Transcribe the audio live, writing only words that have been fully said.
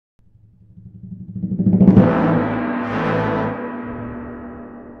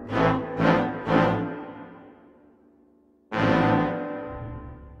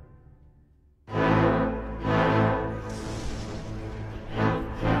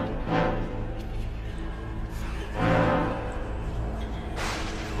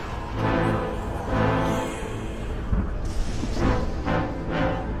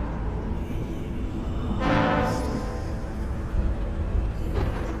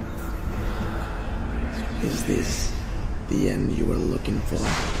Is this the end you were looking for?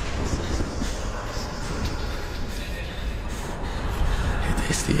 It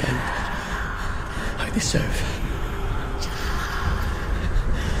is the end I deserve.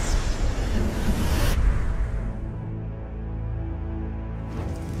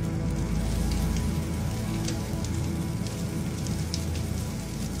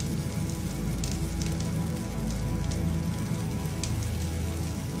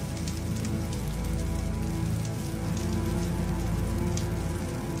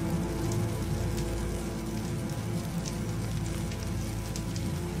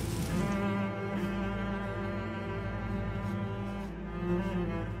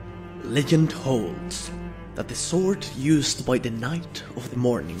 Legend holds that the sword used by the Knight of the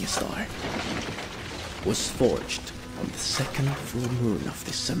Morning Star was forged on the second full moon of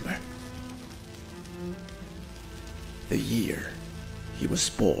December, the year he was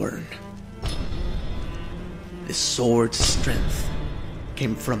born. The sword's strength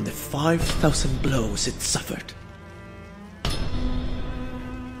came from the 5,000 blows it suffered,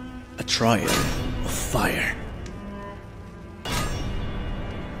 a trial of fire,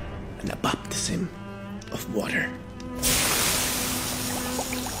 and a baptism of water.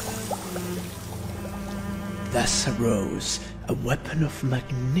 Thus arose a weapon of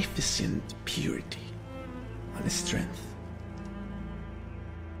magnificent purity and strength.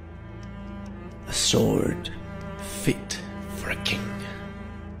 A sword fit for a king.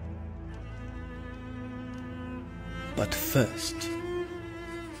 But first,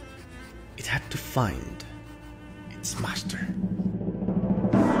 it had to find its master.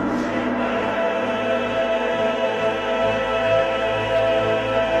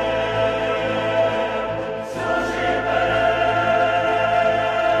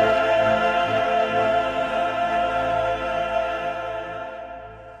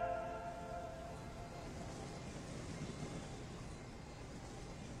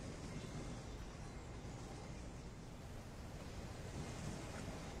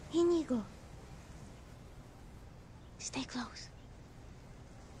 Inigo, stay close.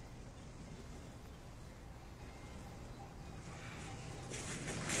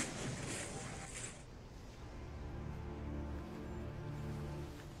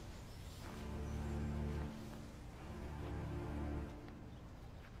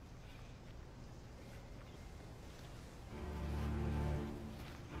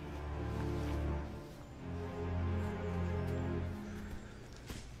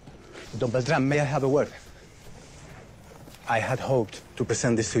 Don Beltran, may I have a word? I had hoped to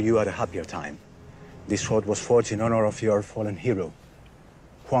present this to you at a happier time. This sword was forged in honor of your fallen hero.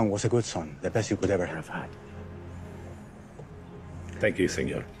 Juan was a good son, the best you could ever have had. Thank you,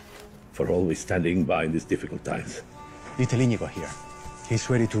 Senor, for always standing by in these difficult times. Little Inigo here. He's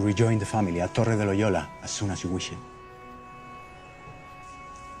ready to rejoin the family at Torre de Loyola as soon as you wish it.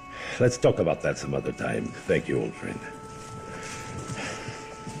 Let's talk about that some other time. Thank you, old friend.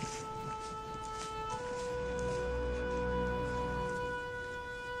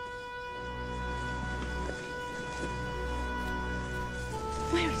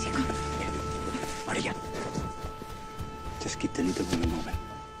 Where is he going? Maria, just keep the little woman moving.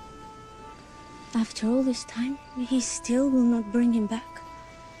 After all this time, he still will not bring him back.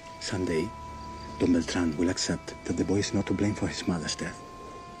 Someday, Don Beltran will accept that the boy is not to blame for his mother's death.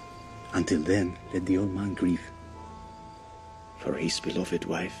 Until then, let the old man grieve. For his beloved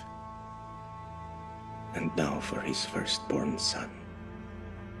wife, and now for his firstborn son.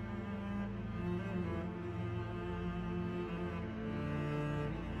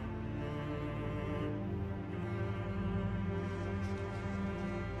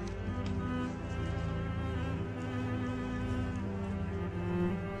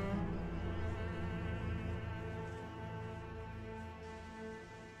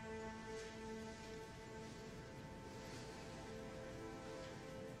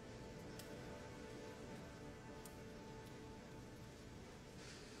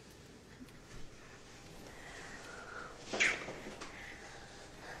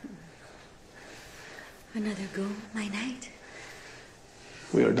 Another go, my knight?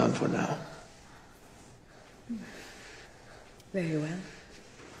 We are done for now. Very well.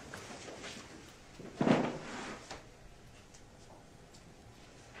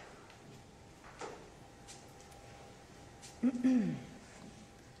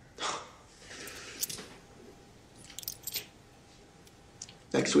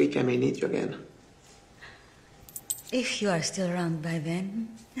 Next week I may need you again. If you are still around by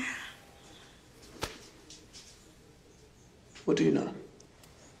then. What do you know?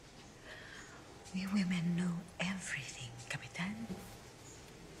 We women know everything, Capitan.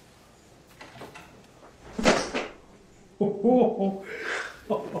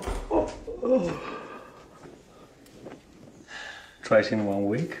 Twice in 1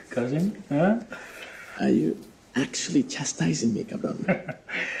 week, cousin? Huh? Are you actually chastising me, cabron?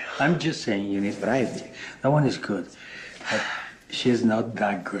 I'm just saying you need variety. That one is good, but she's not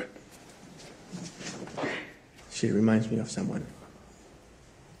that good. She reminds me of someone.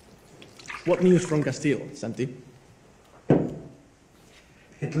 What news from Castile, Santi?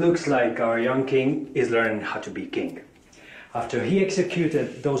 It looks like our young king is learning how to be king. After he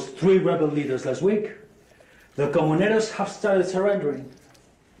executed those 3 rebel leaders last week, the Comuneros have started surrendering.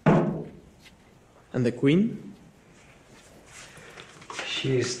 And the queen?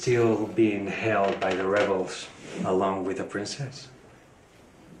 She is still being held by the rebels, along with the princess.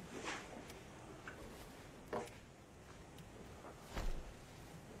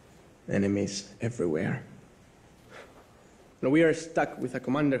 Enemies everywhere. And we are stuck with a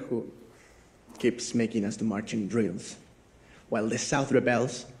commander who keeps making us do marching drills. While the south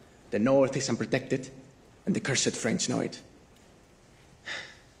rebels, the north is unprotected, and the cursed French know it.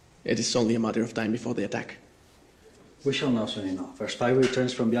 It is only a matter of time before they attack. We shall know soon enough. Our spy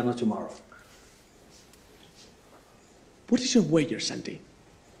returns from Viana tomorrow. What is your wager, Santi?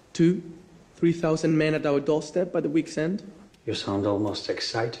 2,000-3,000 men at our doorstep by the week's end? You sound almost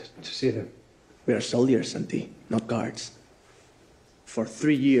excited to see them. We are soldiers, Santi, not guards. For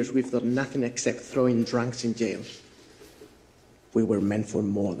 3 years, we've done nothing except throwing drunks in jail. We were meant for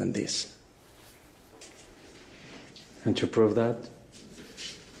more than this. And to prove that,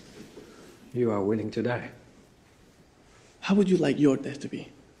 you are willing to die. How would you like your death to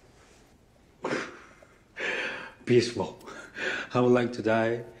be? Peaceful. I would like to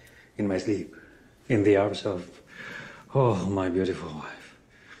die in my sleep, in the arms of, oh, my beautiful wife.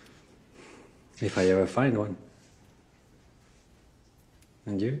 If I ever find one.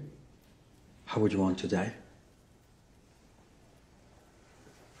 And you? How would you want to die?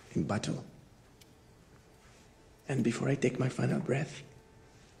 In battle. And before I take my final breath,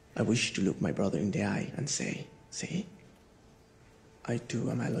 I wish to look my brother in the eye and say, see, I too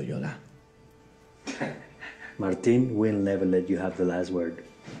am a Loyola. Martin will never let you have the last word.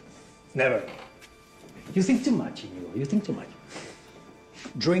 Never. You think too much, Inigo. You think too much.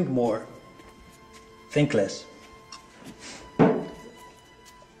 Drink more. Think less.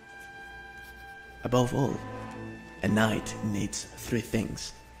 Above all, a knight needs 3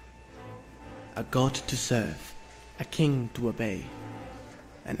 things. A god to serve, a king to obey,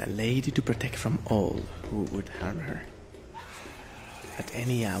 and a lady to protect from all who would harm her. At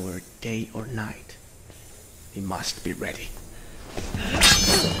any hour, day or night, he must be ready.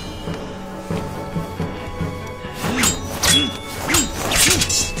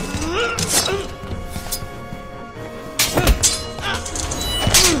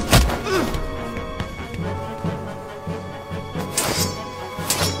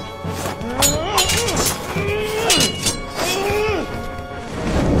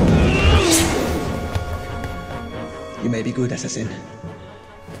 You may be good, assassin,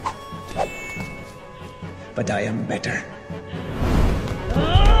 but I am better.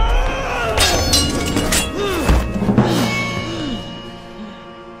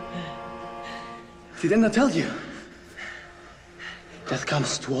 Didn't I tell you? Death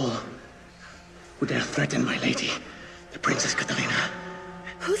comes to all who dare threaten my lady, the Princess Catalina.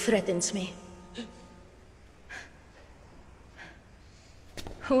 Who threatens me?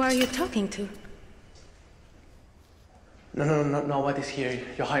 Who are you talking to? No, what is here,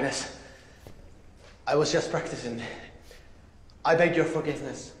 Your Highness? I was just practicing. I beg your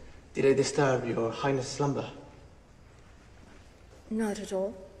forgiveness. Did I disturb Your Highness' slumber? Not at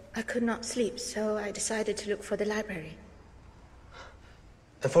all. I could not sleep, so I decided to look for the library.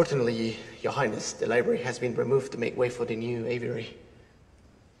 Unfortunately, Your Highness, the library has been removed to make way for the new aviary.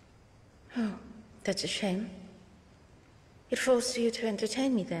 Oh, that's a shame. It falls to you to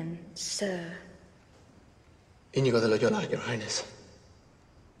entertain me then, sir. Inigo de Loyola, Your Highness.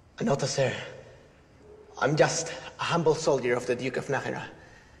 Not a sir. I'm just a humble soldier of the Duke of Nájera.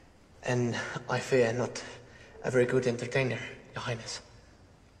 And I fear not a very good entertainer, Your Highness.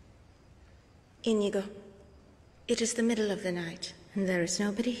 Inigo, it is the middle of the night, and there is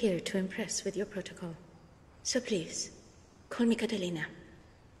nobody here to impress with your protocol. So please, call me Catalina.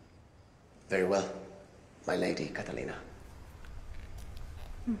 Very well, my lady Catalina.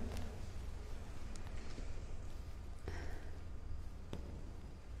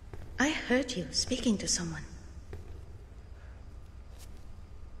 I heard you speaking to someone.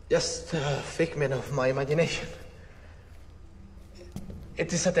 Just a figment of my imagination.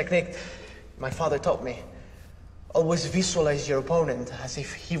 It is a technique my father taught me. Always visualize your opponent as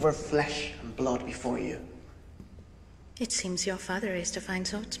if he were flesh and blood before you. It seems your father is a fine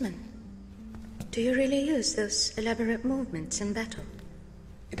swordsman. Do you really use those elaborate movements in battle?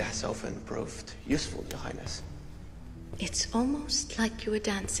 It has often proved useful, Your Highness. It's almost like you were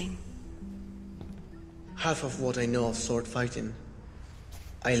dancing. Half of what I know of sword fighting,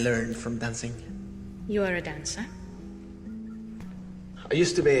 I learned from dancing. You are a dancer? I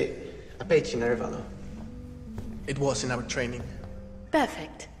used to be a page in Arevalo. It was in our training.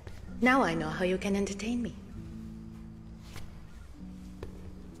 Perfect. Now I know how you can entertain me.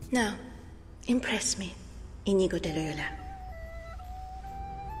 Now, impress me, Inigo de Loyola.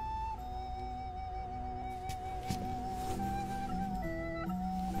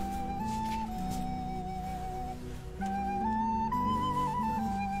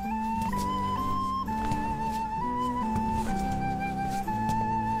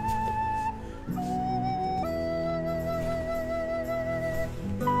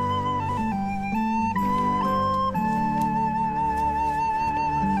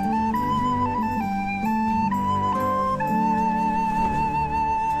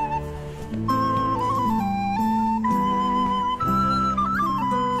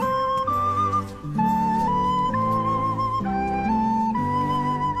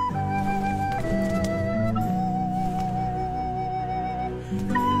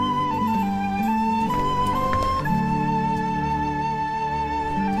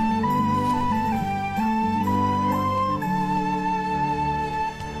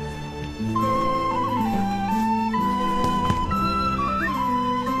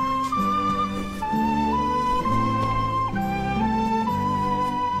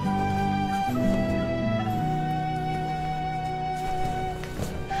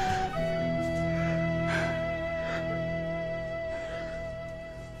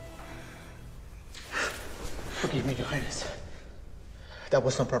 Forgive me, Your Highness. That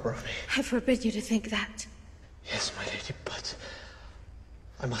was not proper of me. I forbid you to think that. Yes, my lady, but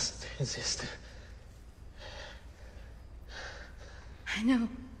I must insist. I know.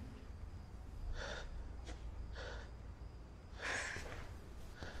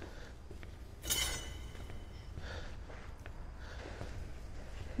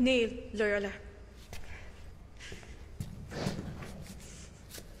 Kneel, Loyola.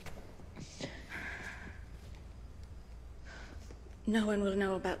 No one will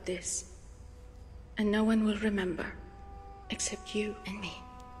know about this, and no one will remember, except you and me.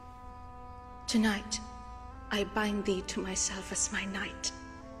 Tonight, I bind thee to myself as my knight,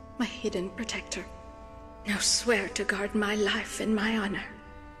 my hidden protector. Now swear to guard my life and my honor,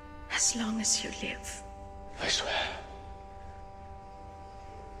 as long as you live. I swear.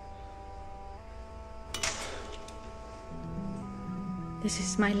 This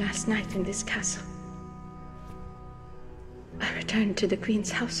is my last night in this castle. I return to the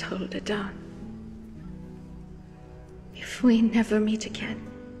Queen's household at dawn. If we never meet again,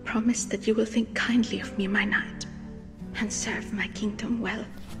 promise that you will think kindly of me, my knight, and serve my kingdom well.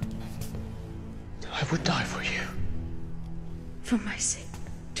 I would die for you. For my sake,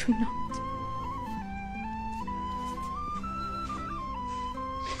 do not.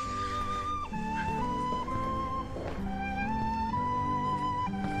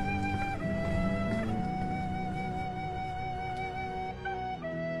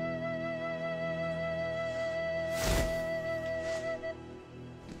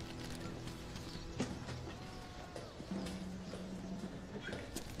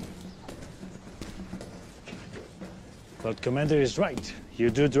 But Commander is right.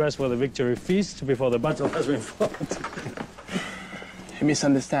 You do dress for the victory feast before the battle has been fought. He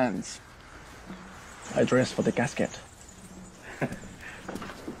misunderstands. I dress for the casket.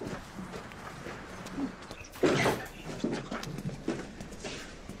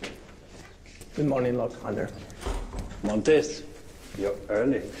 Good morning, Lord Commander. Montes, you're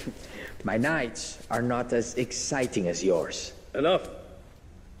early. My nights are not as exciting as yours. Enough.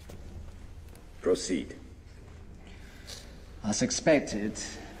 Proceed. As expected,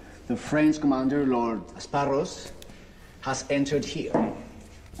 the French commander, Lord Sparrows, has entered here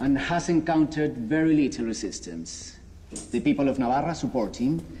and has encountered very little resistance. The people of Navarra support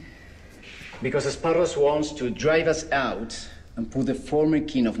him because Sparrows wants to drive us out and put the former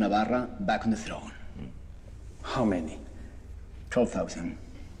king of Navarra back on the throne. How many? 12,000,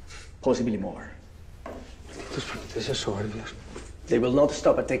 possibly more. They will not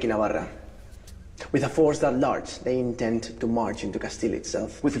stop at taking Navarra. With a force that large, they intend to march into Castile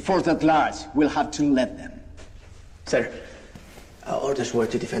itself. With a force that large, we'll have to let them. Sir, our orders were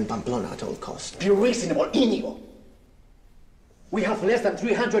to defend Pamplona at all costs. Be reasonable, Inigo. We have less than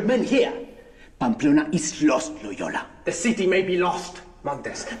 300 men here. Pamplona is lost, Loyola. The city may be lost,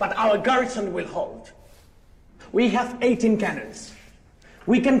 Montes, but our garrison will hold. We have 18 cannons.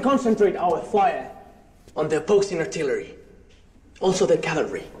 We can concentrate our fire on the opposing artillery. Also the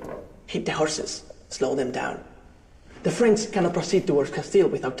cavalry. Hit the horses, slow them down. The French cannot proceed towards Castile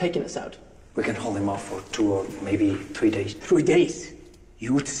without taking us out. We can hold them off for 2 or maybe 3 days. 3 days?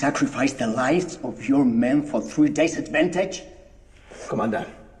 You would sacrifice the lives of your men for 3 days' advantage? Commander,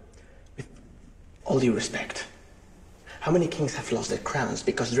 with all due respect, how many kings have lost their crowns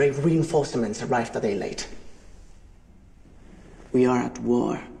because their reinforcements arrived a day late? We are at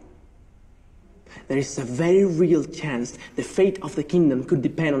war. There is a very real chance the fate of the kingdom could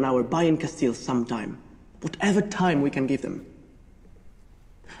depend on our buying Castile sometime. Whatever time we can give them.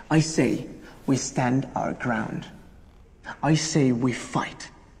 I say we stand our ground. I say we fight.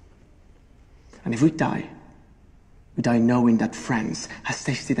 And if we die knowing that France has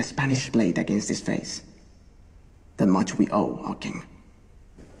tasted a Spanish blade against his face. That much we owe our king.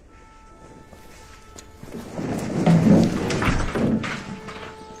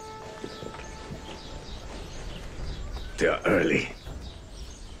 They are early.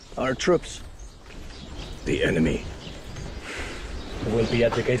 Our troops. The enemy. We will be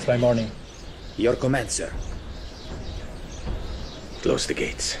at the gates by morning. Your command, sir. Close the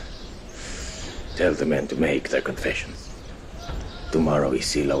gates. Tell the men to make their confessions. Tomorrow we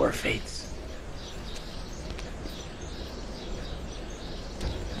seal our fates.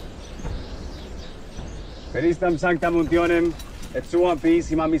 Peristam sanctam untionem, et suam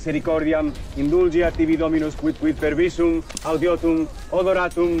piissima misericordiam, indulgiat tibi Dominus quid pervisum, audiotum,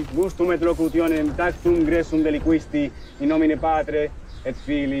 odoratum, gustum et locutionem, tactum gressum deliquisti, in nomine Patre, et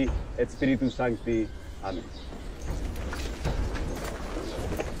Filii, et Spiritus Sancti. Amen.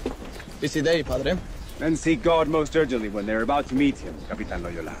 Busy day, Padre. Men seek God most urgently when they're about to meet him, Capitan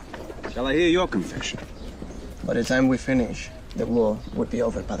Loyola. Shall I hear your confession? By the time we finish, the war would be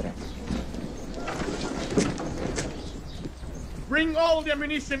over, Padre. Bring all the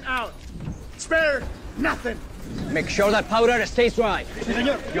ammunition out. Spare nothing. Make sure that powder stays dry.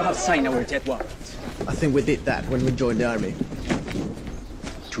 You have signed our death warrant. I think we did that when we joined the army.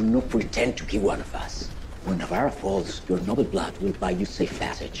 Do not pretend to be one of us. When Navarra falls, your noble blood will buy you safe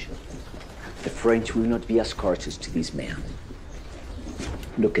passage. The French will not be as courteous to these men.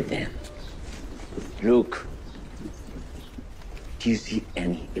 Look at them. Look. Do you see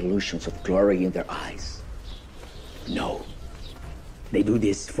any illusions of glory in their eyes? No. They do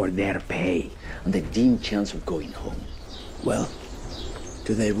this for their pay and the dim chance of going home. Well,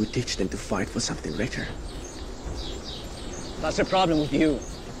 today we teach them to fight for something greater. That's the problem with you.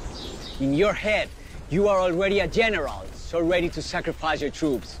 In your head, you are already a general, so ready to sacrifice your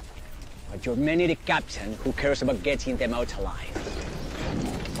troops. But you're merely the captain who cares about getting them out alive.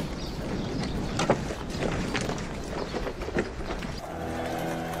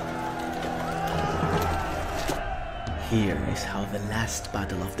 Here is how the last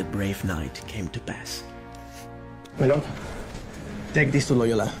battle of the brave knight came to pass. My lord, take this to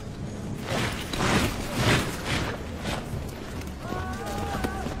Loyola.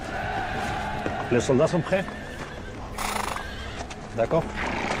 Les soldats sont prêts? D'accord.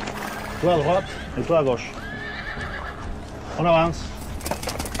 Toi à droite et toi à gauche. On avance.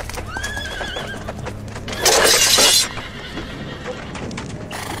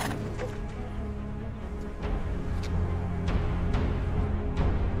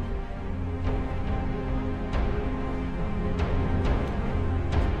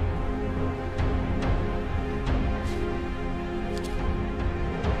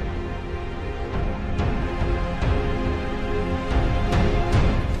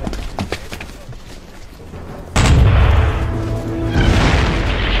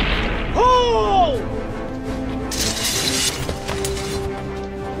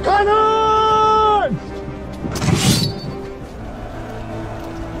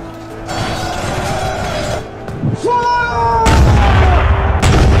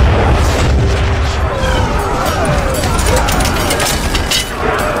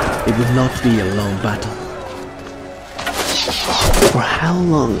 It will not be a long battle. For how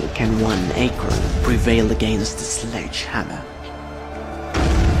long can one acorn prevail against the sledgehammer?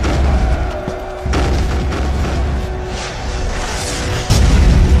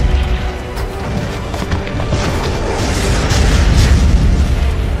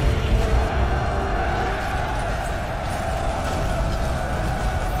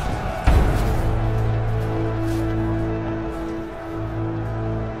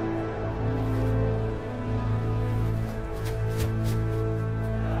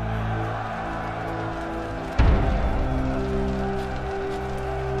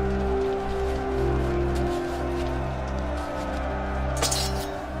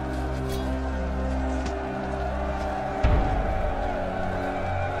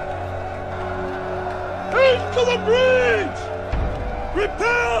 To the bridge!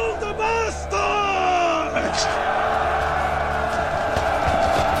 Repel the bastards!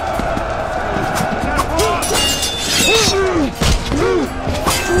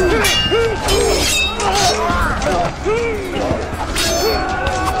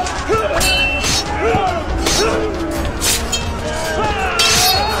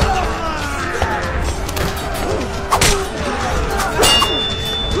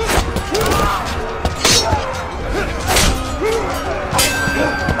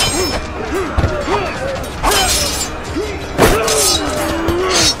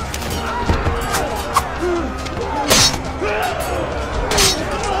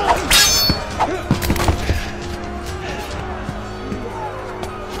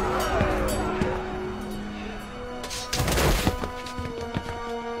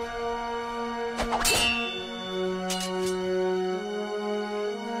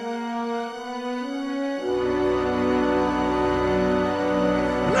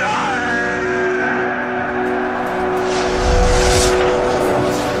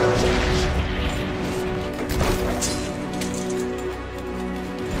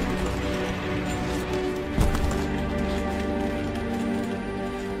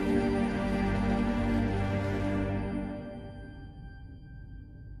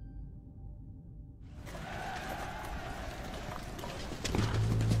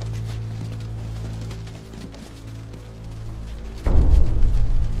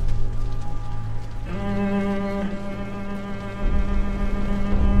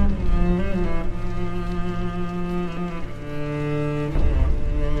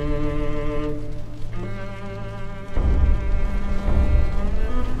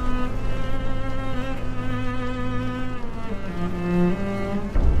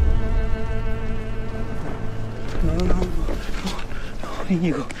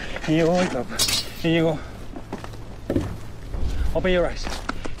 Inigo, wake up. Inigo. Open your eyes.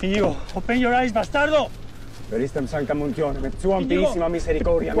 Inigo, open your eyes, bastardo! Veristem sanctam untionem, et suam piissima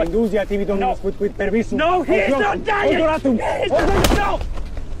misericordiam, indulgia tibi Dominus quid pervisum. No, he's not dying! Odoratum! No!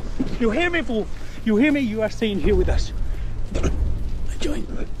 You hear me, fool? You hear me? You are staying here with us. I joined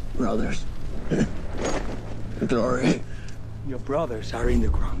my brothers. Glory. Your brothers are in the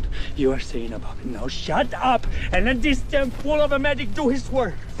ground. You are staying above it. Now shut up and let this damn fool of a medic do his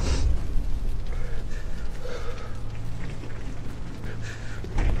work.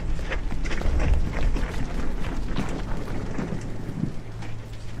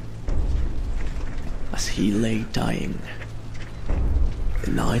 As he lay dying,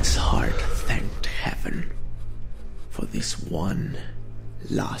 the knight's heart thanked heaven for this one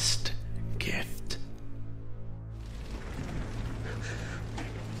last gift.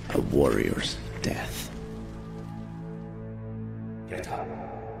 A warrior's death. Get up.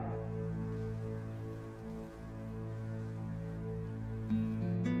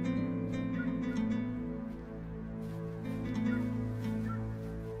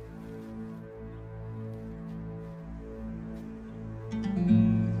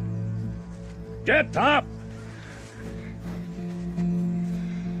 Get up!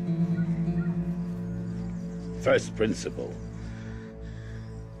 First principle.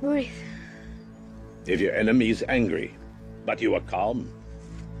 Breathe. If your enemy is angry, but you are calm,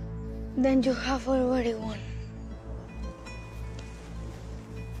 Then you have already won.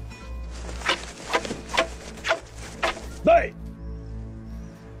 Hey!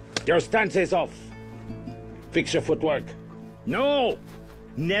 Your stance is off. Fix your footwork. No!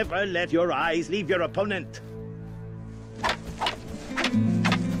 Never let your eyes leave your opponent.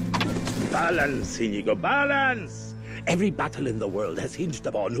 Balance, Inigo, balance! Every battle in the world has hinged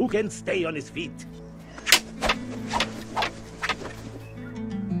upon who can stay on his feet.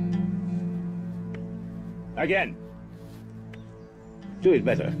 Again. Do it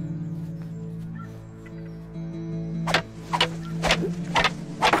better.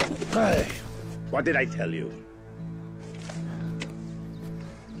 Hey, what did I tell you?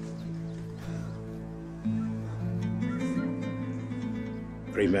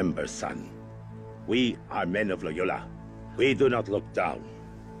 Remember, son, we are men of Loyola. We do not look down.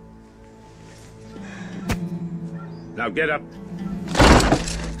 Now get up.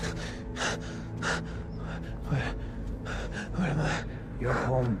 Where am I? You're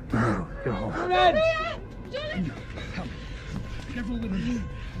home. You're home. Julian! Come. Careful with me.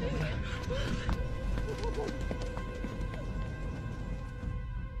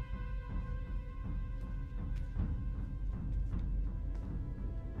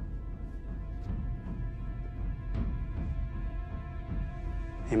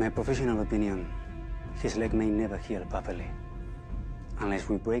 In my professional opinion, his leg may never heal properly, unless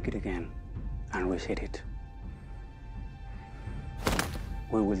we break it again and reset it.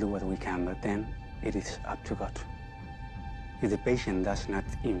 We will do what we can, but then it is up to God. If the patient does not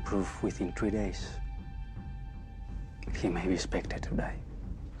improve within 3 days, he may be expected to die.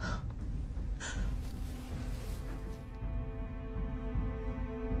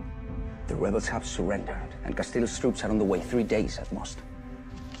 The rebels have surrendered, and Castillo's troops are on the way, 3 days at most.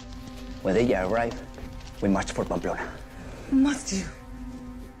 When they arrive, we march for Pamplona. Must you?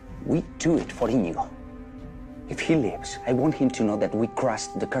 We do it for Inigo. If he lives, I want him to know that we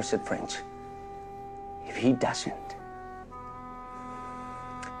crushed the cursed French. If he doesn't,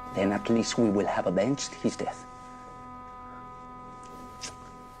 then at least we will have avenged his death.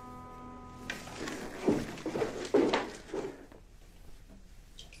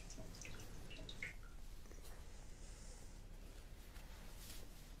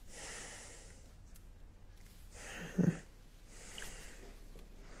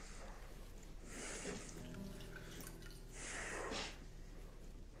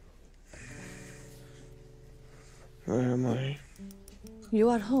 Where am I? You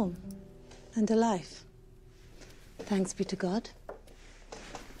are home and alive. Thanks be to God.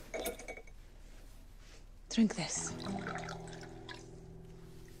 Drink this.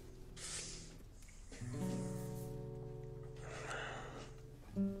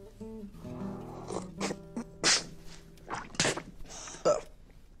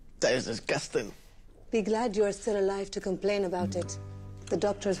 That is disgusting. Be glad you are still alive to complain about it. The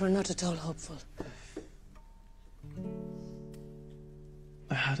doctors were not at all hopeful.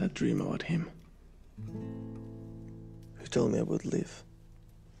 I had a dream about him. He told me I would live.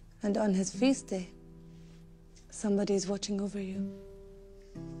 And on his feast day, somebody is watching over you.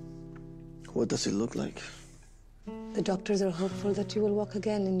 What does he look like? The doctors are hopeful that you will walk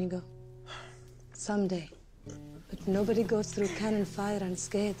again, Inigo. Someday. But nobody goes through cannon fire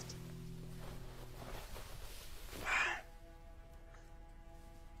unscathed.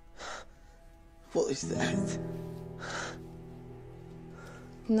 What is that?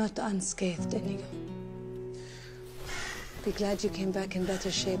 Not unscathed, Inigo. Be glad you came back in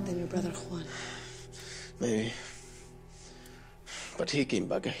better shape than your brother Juan. Maybe. But he came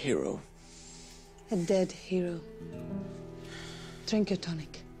back a hero. A dead hero. Drink your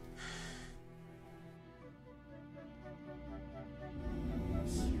tonic.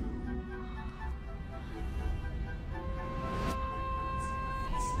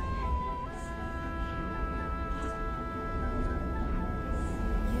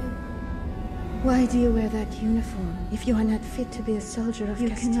 Why do you wear that uniform if you are not fit to be a soldier of Castile?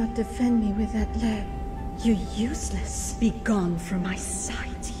 You cannot defend me with that leg. You're useless. Be gone from my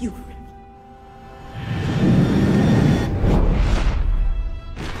sight, you...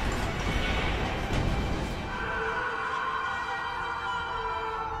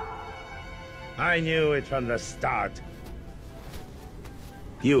 I knew it from the start.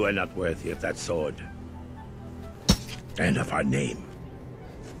 You are not worthy of that sword. And of our name.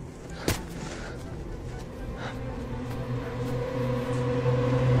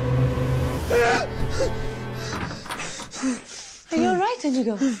 Are you all right,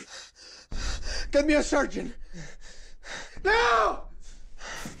 Inigo? Get me a surgeon! Now!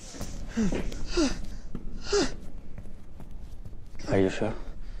 Are you sure?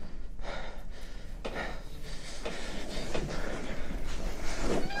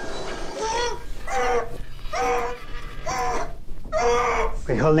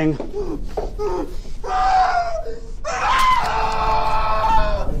 Okay, holding.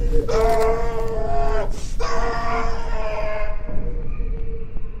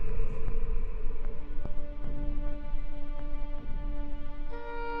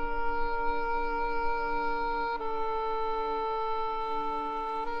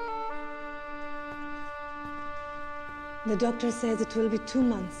 The doctor says it will be 2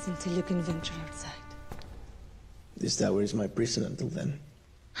 months until you can venture outside. This tower is my prison until then.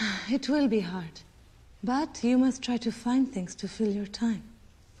 It will be hard, but you must try to find things to fill your time.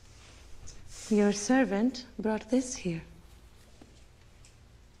 Your servant brought this here.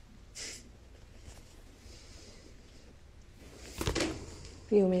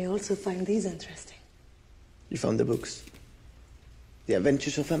 You may also find these interesting. You found the books? The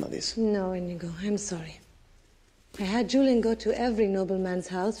Adventures of Amadis? No, Inigo, I'm sorry. I had Julian go to every nobleman's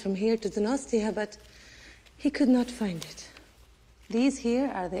house from here to Donostia, but he could not find it. These here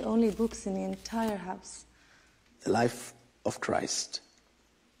are the only books in the entire house. The life of Christ.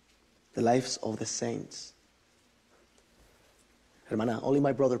 The lives of the saints. Hermana, only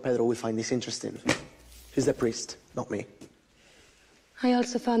my brother Pedro will find this interesting. He's the priest, not me. I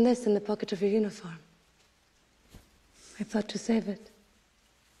also found this in the pocket of your uniform. I thought to save it.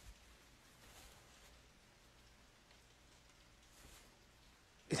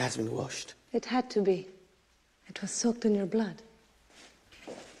 It has been washed. It had to be. It was soaked in your blood.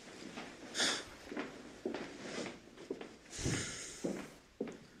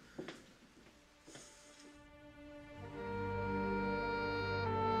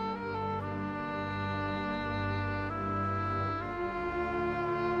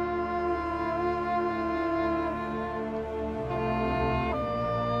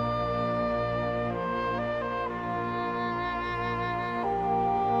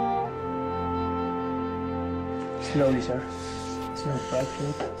 Slowly, sir. It's not bad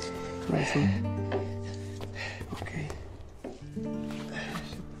food. My food. Okay.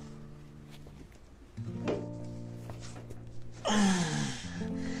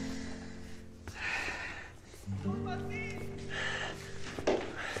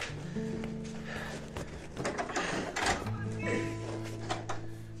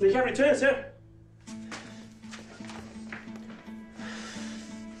 We can return, sir.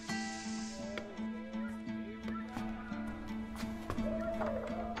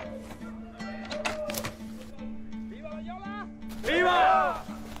 ¡Viva!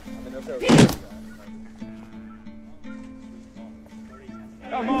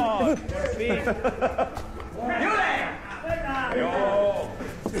 Come on! The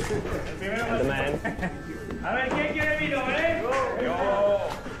man. A ver, ¿quién quiere vino, Yo.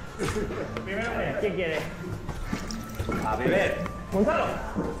 Primero, ¿quién quiere? A beber. Gonzalo.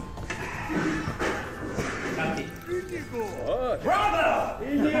 Santi. Brother!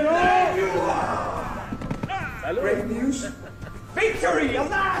 Great news. Victory at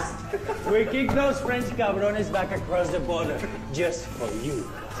last! We kicked those French cabrones back across the border just for you.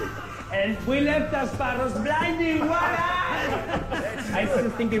 And we left our sparrows blinding one eye! I still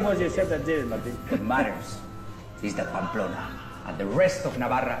think it was yourself that did it, Martin. What matters is that Pamplona and the rest of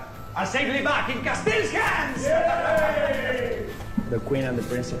Navarra are safely back in Castile's hands! Yay! The queen and the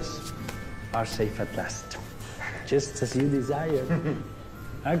princess are safe at last. Just as you desired.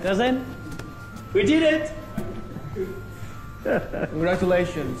 Huh, cousin? We did it!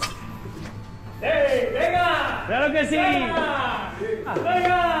 Congratulations. ¡Hey, venga! ¡Claro que sí! ¡Venga!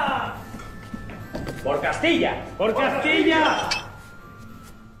 ¡Venga! ¡Por Castilla! ¡Por Castilla!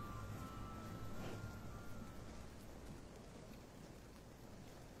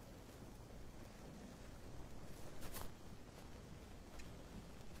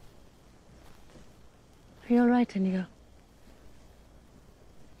 Are you all right, Inigo?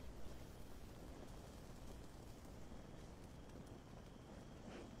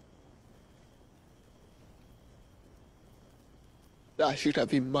 That should have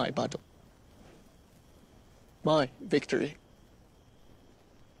been my battle. My victory.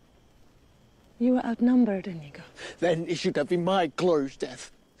 You were outnumbered, Inigo. Then it should have been my glorious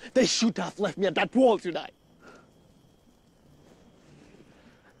death. They should have left me at that wall tonight.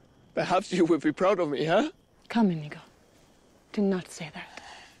 Perhaps you will be proud of me, huh? Come, Inigo. Do not say that.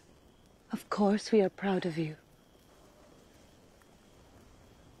 Of course we are proud of you.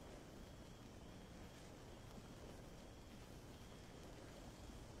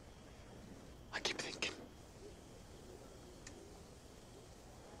 I keep thinking.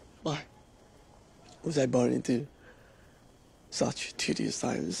 Why was I born into such tedious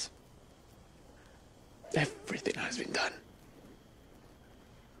times? Everything has been done.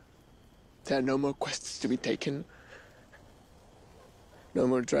 There are no more quests to be taken. No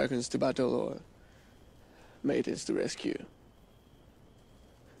more dragons to battle or maidens to rescue.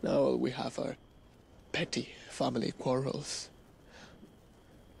 Now all we have are petty family quarrels.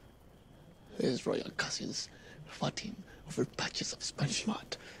 His royal cousins fighting over patches of sponge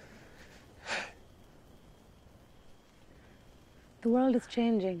mud. The world is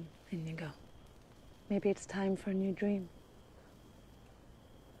changing, Inigo. Maybe it's time for a new dream.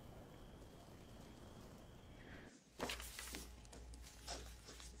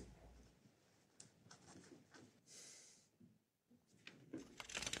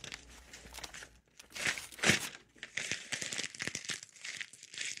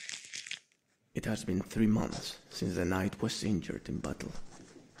 It has been 3 months since the knight was injured in battle.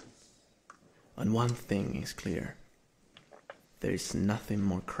 And one thing is clear. There is nothing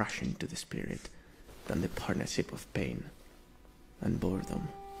more crushing to the spirit than the partnership of pain and boredom.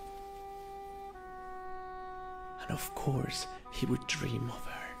 And of course, he would dream of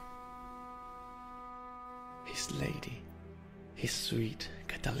her. His lady, his sweet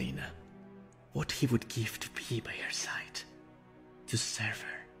Catalina. What he would give to be by her side, to serve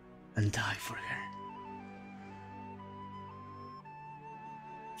her and die for her.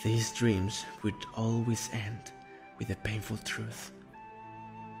 These dreams would always end with the painful truth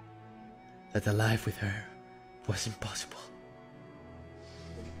that a life with her was impossible.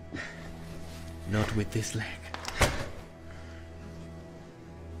 Not with this leg.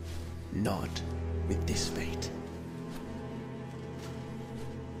 Not with this fate.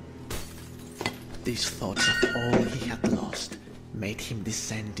 These thoughts of all he had lost made him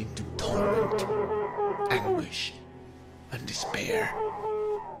descend into torment, anguish, and despair.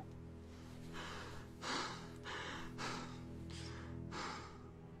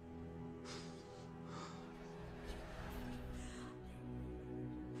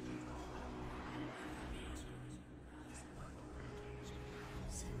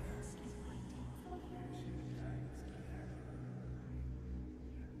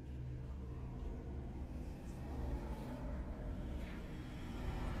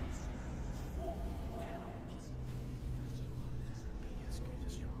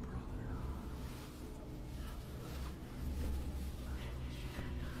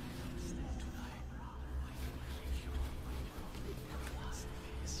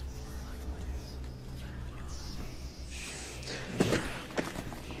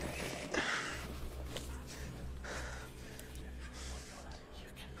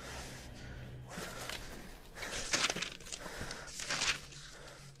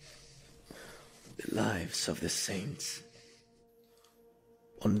 Lives of the saints.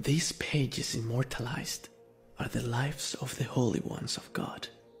 On these pages immortalized are the lives of the holy ones of God.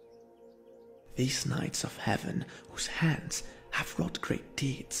 These knights of heaven whose hands have wrought great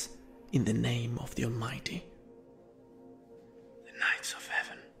deeds in the name of the Almighty. The knights of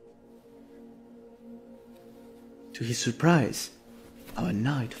heaven. To his surprise, our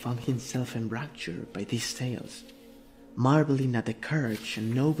knight found himself enraptured by these tales, marveling at the courage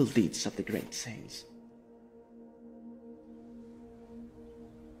and noble deeds of the great saints.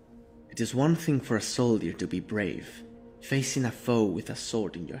 It is one thing for a soldier to be brave, facing a foe with a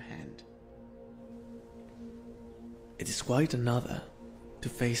sword in your hand. It is quite another to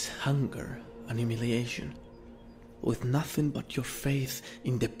face hunger and humiliation, with nothing but your faith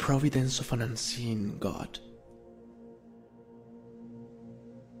in the providence of an unseen God.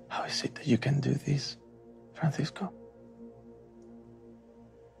 How is it that you can do this, Francisco?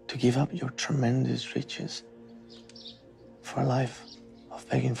 To give up your tremendous riches for a life of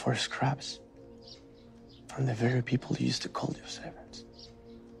begging for scraps from the very people you used to call your servants?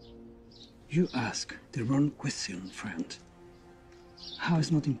 You ask the wrong question, friend. How is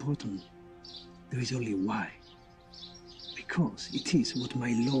not important. There is only why. Because it is what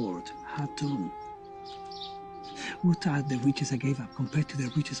my Lord had done. What are the riches I gave up compared to the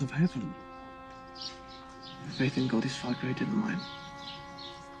riches of heaven? Faith in God is far greater than mine.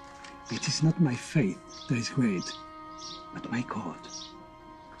 It is not my faith that is great, but my God.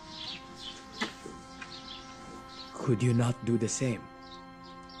 Could you not do the same?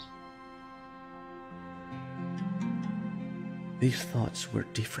 These thoughts were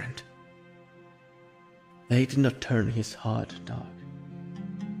different. They did not turn his heart dark.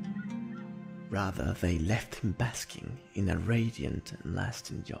 Rather, they left him basking in a radiant and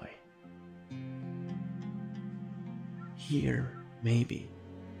lasting joy. Here, maybe,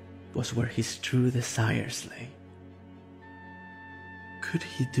 was where his true desires lay. Could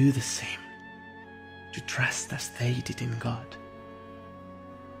he do the same? To trust as they did in God?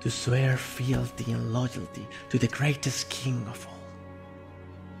 To swear fealty and loyalty to the greatest king of all?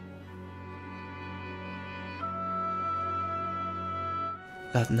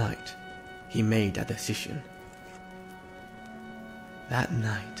 That night, he made a decision. That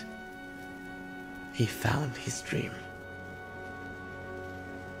night, he found his dream.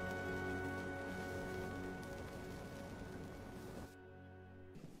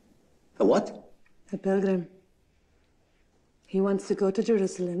 A what? A pilgrim. He wants to go to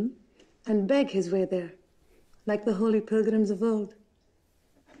Jerusalem and beg his way there, like the holy pilgrims of old.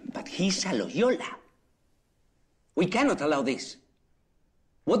 But he's a Loyola. We cannot allow this.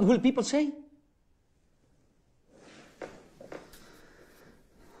 What will people say?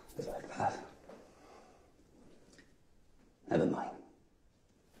 It's like that. Never mind.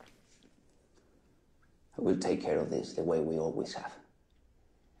 I will take care of this the way we always have.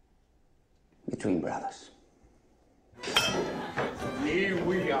 Between brothers. Here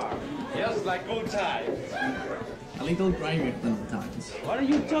we are, just like old times. A little drier than times. What are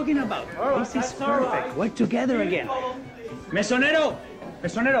you talking about? This is perfect. We're together again. Mesonero!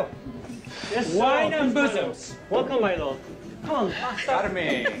 Mesonero! Yes, wine and bosoms. Welcome, my lord. Come on.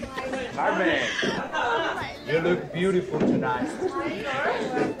 Carmen! Carmen! You look beautiful tonight.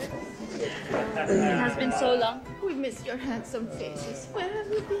 It has been so long. We miss your handsome faces. Where have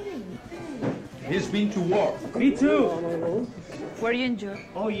you been? He's been to war. Me too. Were you injured?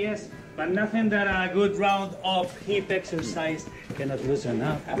 Oh, yes. But nothing that a good round of hip exercise cannot loosen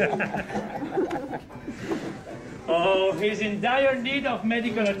up. Oh, he's in dire need of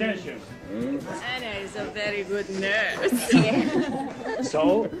medical attention. Anna is a very good nurse.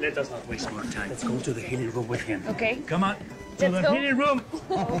 So, let us not waste more time. Let's go to the healing room with him. Okay. Come on. To Let's the go. healing room.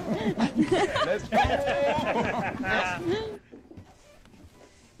 Let's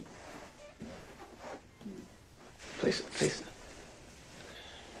Please, please.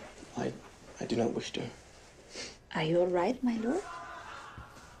 I do not wish to. Are you all right, my lord?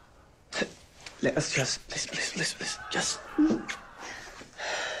 Let us just, please, just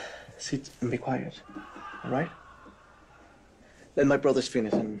sit and be quiet, all right? Let my brothers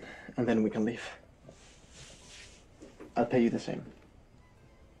finish and then we can leave. I'll pay you the same.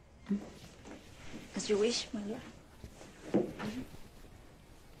 As you wish, my lord.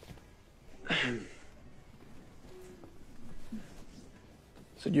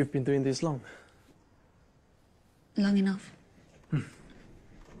 So you've been doing this long? Long enough.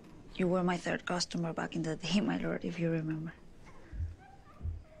 You were my third customer back in the day, my lord, if you remember.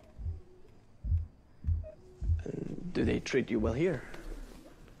 And do they treat you well here?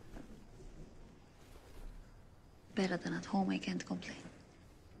 Better than at home, I can't complain.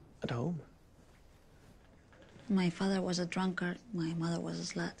 At home? My father was a drunkard, my mother was a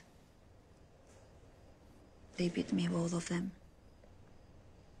slut. They beat me, both of them.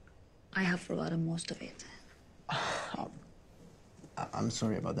 I have forgotten most of it. I'm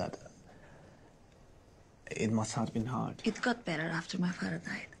sorry about that. It must have been hard. It got better after my father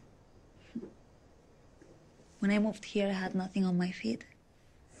died. When I moved here, I had nothing on my feet.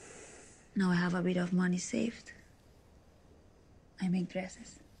 Now I have a bit of money saved. I make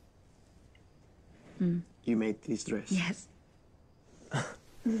dresses. You made this dress? Yes.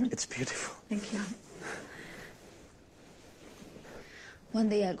 It's beautiful. Thank you. One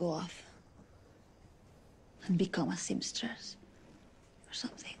day I'll go off and become a seamstress or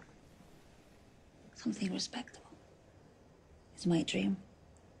something. Something respectable. It's my dream.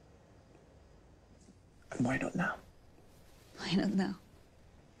 And why not now? Why not now?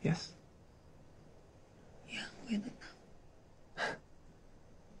 Yes? Yeah, why not now?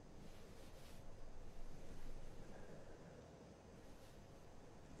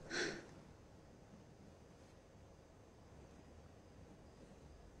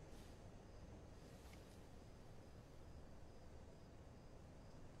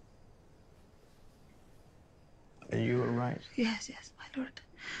 And you were right. Yes, my lord.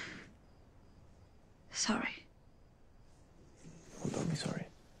 Sorry. Oh, don't be sorry.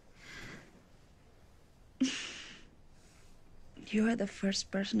 You are the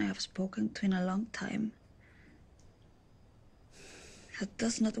first person I have spoken to in a long time that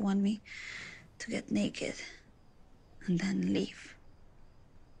does not want me to get naked and then leave.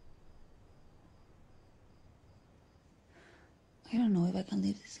 I don't know if I can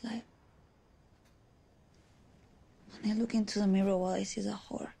live this life. When I look into the mirror, all I see is a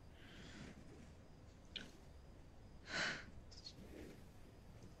whore.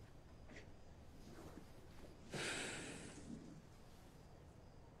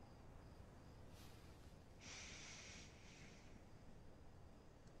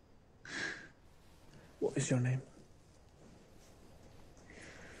 What is your name?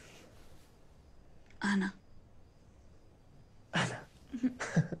 Anna. Anna.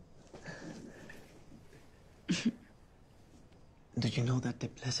 Do you know that the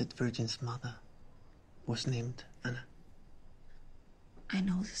Blessed Virgin's mother was named Anna? I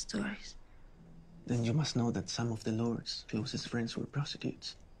know the stories. Then you must know that some of the Lord's closest friends were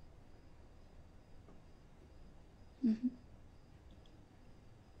prostitutes. Mm-hmm.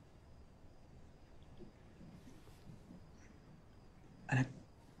 Anna,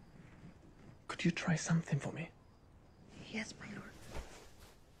 could you try something for me? Yes, my lord.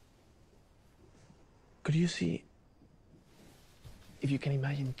 Could you see if you can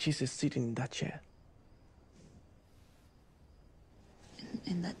imagine Jesus sitting in that chair?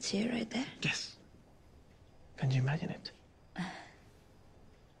 In that chair right there? Yes. Can you imagine it?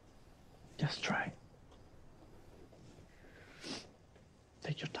 Just try.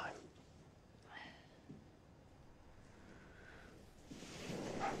 Take your time.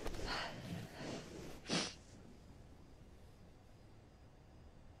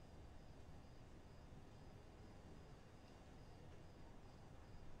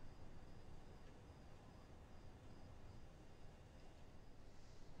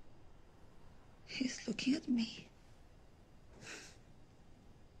 He's looking at me.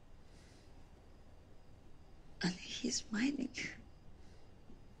 And he's smiling.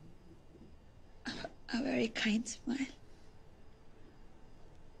 A very kind smile.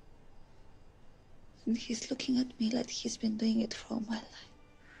 And he's looking at me like he's been doing it for all my life.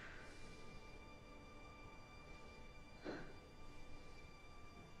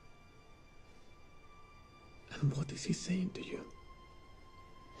 And what is he saying to you?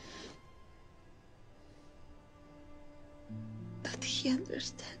 That he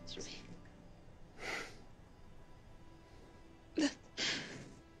understands me. That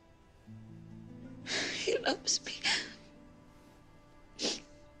he loves me.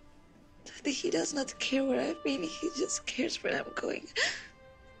 That he does not care where I've been, he just cares where I'm going.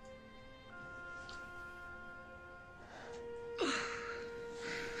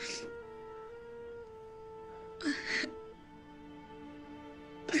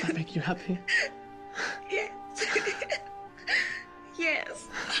 Does that make you happy? Yes. Yes.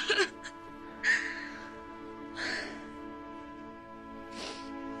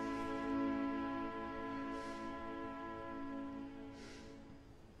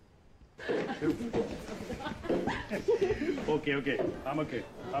 Okay. I'm okay.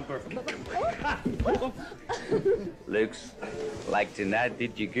 I'm perfect. Looks like tonight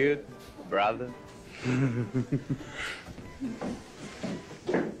did you good, brother.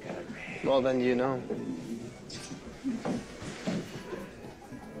 More than you know.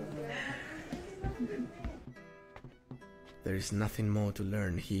 There is nothing more to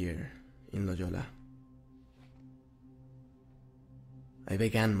learn here in Loyola. I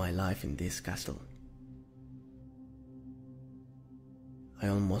began my life in this castle. I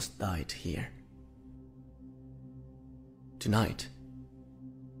almost died here. Tonight,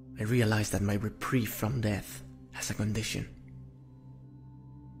 I realized that my reprieve from death has a condition.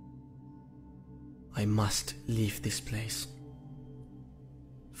 I must leave this place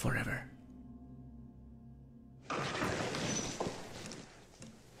forever.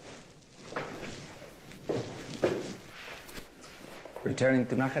 Returning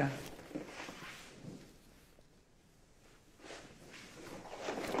to Nájera?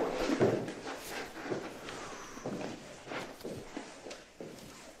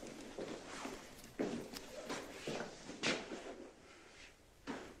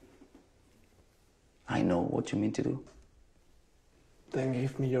 I know what you mean to do. Then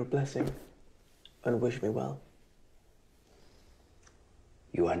give me your blessing and wish me well.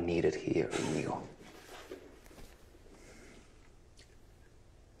 You are needed here, Inigo.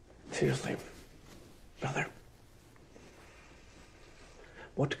 Seriously, brother.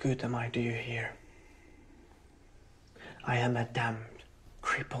 What good am I to you here? I am a damned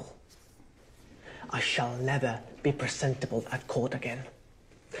cripple. I shall never be presentable at court again.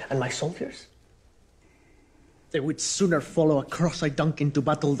 And my soldiers? They would sooner follow a cross-eyed dunk into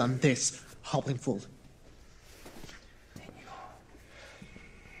battle than this hobbling fool.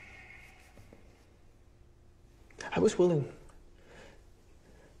 I was willing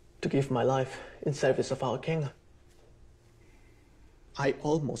to give my life in service of our king. I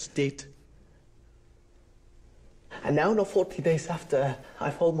almost did. And now, 40 days after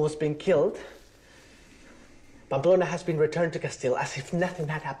I've almost been killed, Pamplona has been returned to Castile as if nothing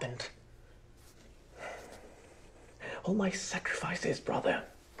had happened. All my sacrifices, brother,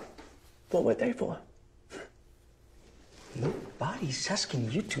 what were they for? Nobody's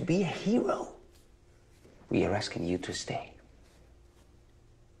asking you to be a hero. We are asking you to stay.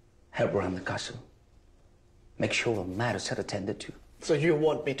 Help run the castle. Make sure the matters are attended to. So you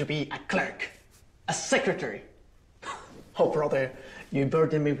want me to be a clerk? A secretary? Oh, brother, you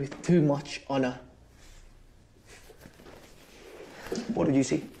burden me with too much honor. What did you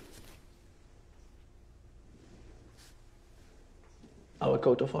see? Our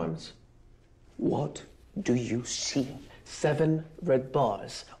coat of arms. What do you see? 7 red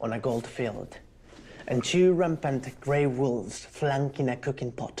bars on a gold field, and 2 rampant grey wolves flanking a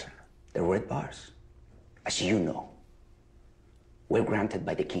cooking pot. The red bars, as you know, were granted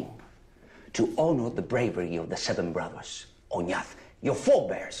by the king to honor the bravery of the 7 brothers, Oñaz, your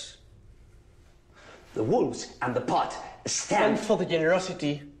forebears. The wolves and the pot stand for the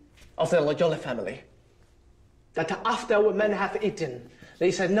generosity of the Loyola family. That after our men have eaten, there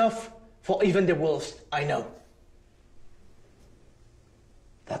is enough for even the wolves, I know.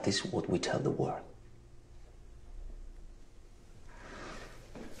 That is what we tell the world.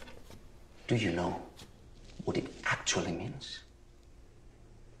 Do you know what it actually means?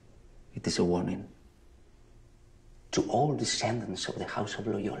 It is a warning to all descendants of the House of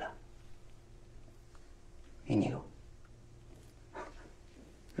Loyola. Inigo,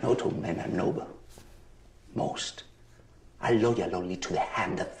 not all men are noble. Most are loyal only to the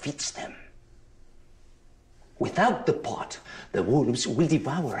hand that feeds them. Without the pot, the wolves will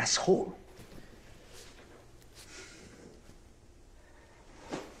devour us whole.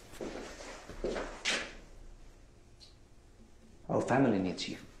 family needs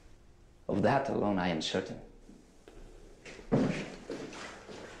you. Of that alone, I am certain.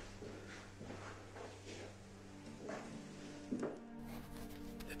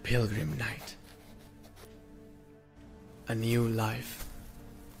 The Pilgrim Night. A new life.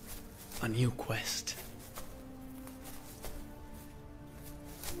 A new quest.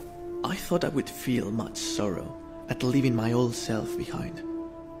 I thought I would feel much sorrow at leaving my old self behind.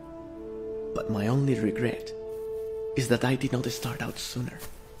 But my only regret is that I did not start out sooner.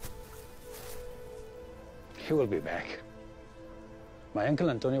 He will be back. My uncle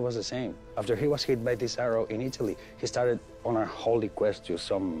Antonio was the same. After he was hit by this arrow in Italy, he started on a holy quest to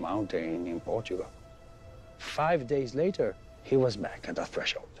some mountain in Portugal. 5 days later, he was back at the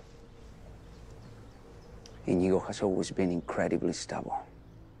threshold. Inigo has always been incredibly stubborn.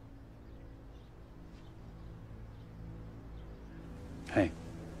 Hey,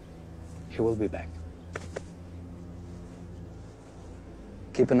 he will be back.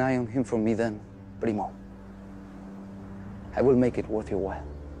 Keep an eye on him for me then, Primo. I will make it worth your while.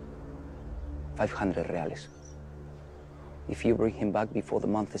 500 reales. If you bring him back before the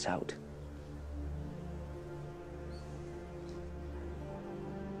month is out.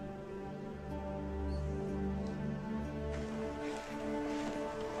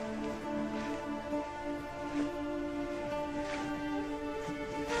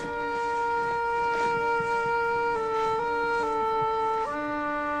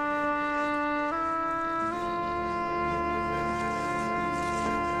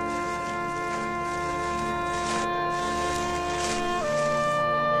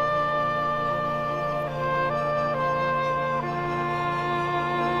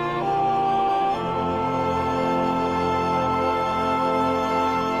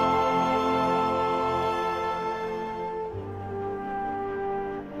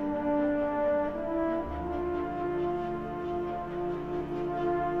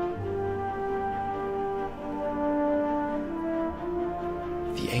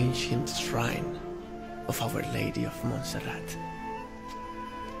 The ancient shrine of Our Lady of Montserrat.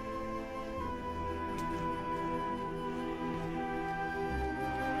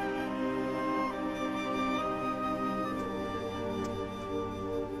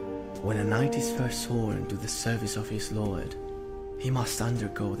 When a knight is first sworn to the service of his lord, he must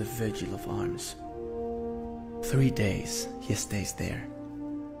undergo the Vigil of Arms. 3 days he stays there.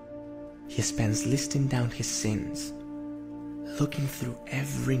 He spends listing down his sins, looking through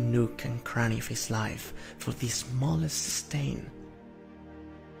every nook and cranny of his life for the smallest stain.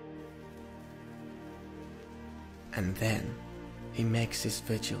 And then he makes his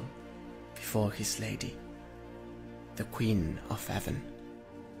vigil before his lady, the Queen of Heaven,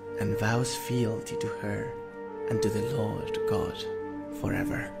 and vows fealty to her and to the Lord God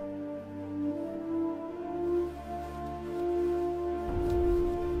forever.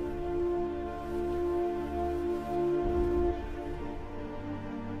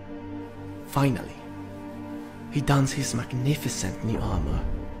 Finally, he dons his magnificent new armor.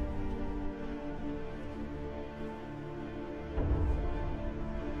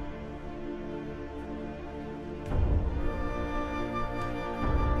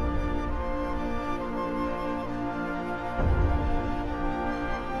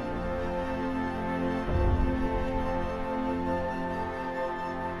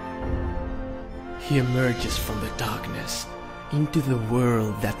 He emerges from the darkness into the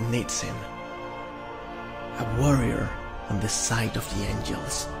world that needs him. A warrior on the side of the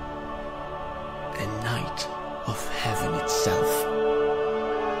angels, a knight of heaven itself.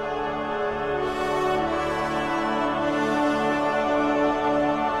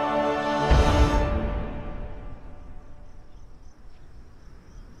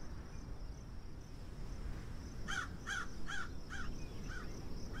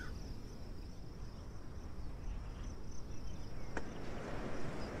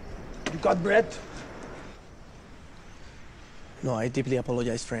 You got bread? No, I deeply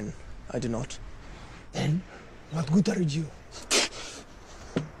apologize, friend. I do not. Then, what good are you?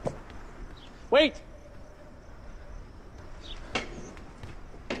 Wait!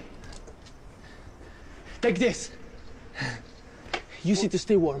 Take this. Use it to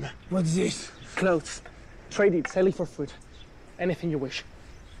stay warm. What's this? Clothes. Trade it, sell it for food. Anything you wish.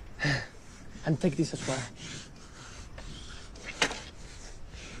 And take this as well.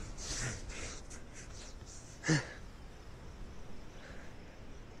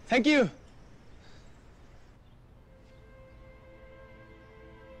 Thank you.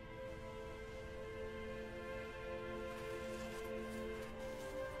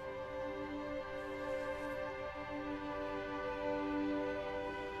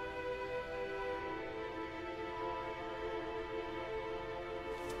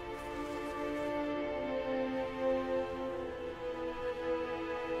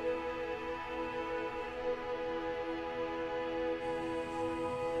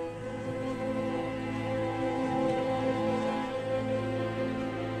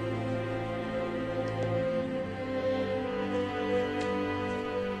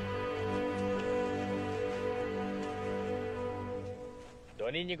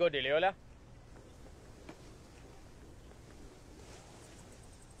 Don Inigo de Loyola?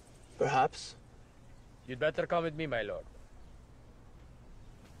 Perhaps. You'd better come with me, my lord.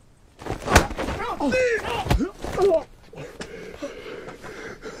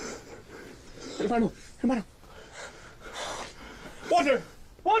 Hermano, hermano. Water!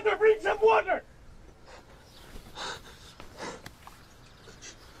 Water! Bring some water!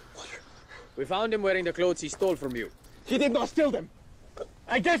 We found him wearing the clothes he stole from you. He did not steal them.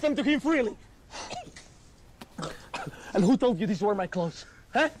 I gave them to him freely. And who told you these were my clothes?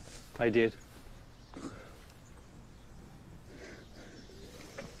 Huh? I did.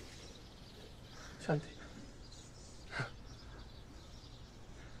 Shanti.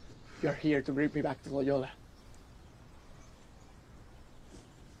 You're here to bring me back to Loyola.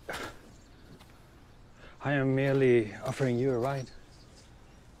 I am merely offering you a ride.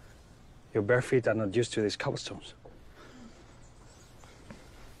 Your bare feet are not used to these cobblestones.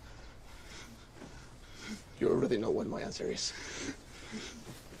 You already know what my answer is.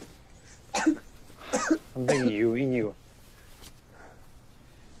 I'm begging you, Inigo.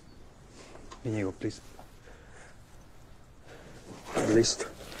 Inigo, please. At least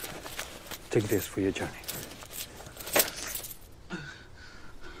take this for your journey.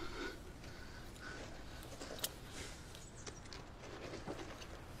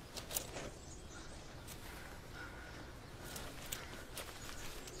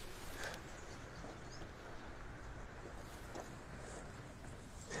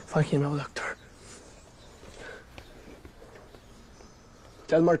 Find him out, Doctor.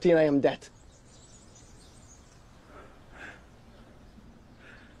 Tell Martin I am dead.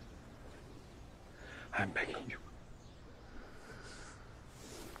 I'm begging you.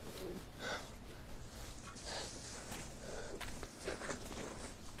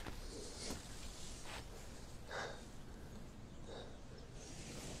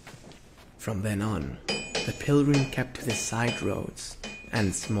 From then on, the pilgrim kept to the side roads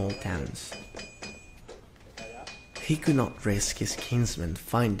and small towns. He could not risk his kinsmen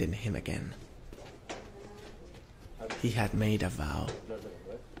finding him again. He had made a vow,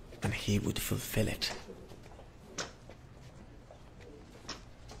 and he would fulfill it.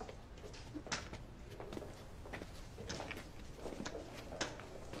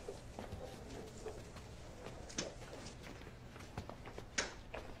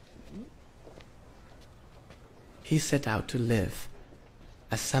 He set out to live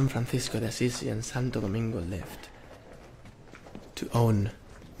as San Francisco de Assisi and Santo Domingo lived. To own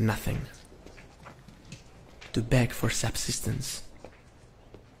nothing. To beg for subsistence.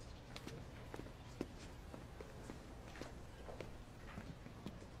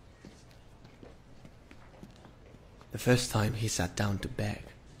 The first time he sat down to beg,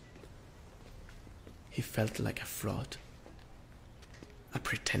 he felt like a fraud, a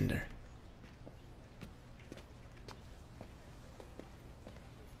pretender.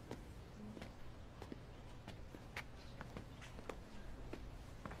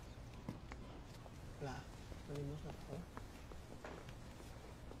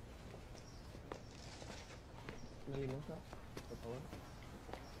 Una limosna, por favor.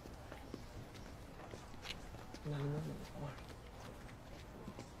 Una limosna, por favor.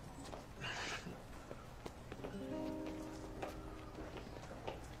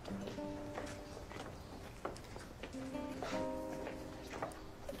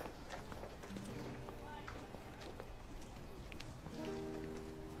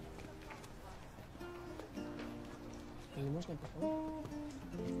 Una limosna, por favor.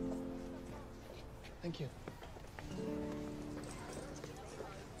 Thank you.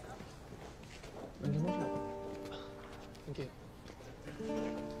 Thank you.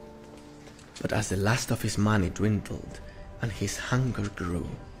 But as the last of his money dwindled and his hunger grew,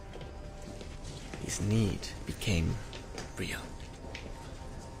 his need became real.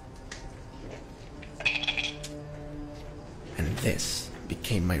 And this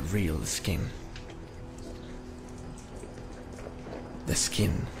became my real skin. The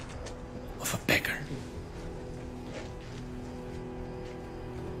skin of a beggar.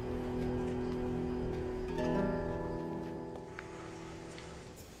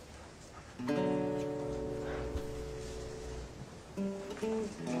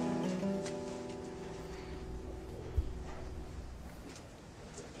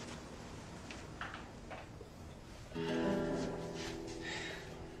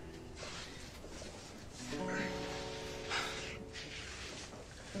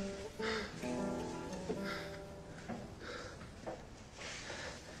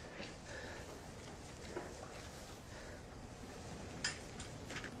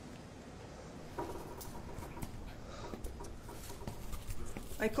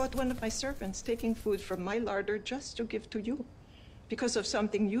 I caught one of my servants taking food from my larder just to give to you, because of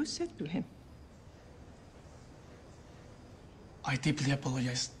something you said to him. I deeply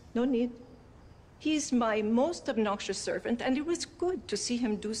apologize. No need. He's my most obnoxious servant, and it was good to see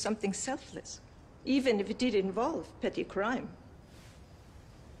him do something selfless, even if it did involve petty crime.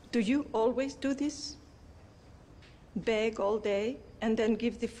 Do you always do this? Beg all day, and then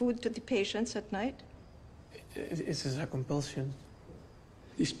give the food to the patients at night? It is a compulsion.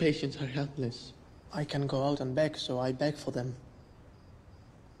 These patients are helpless. I can go out and beg, so I beg for them.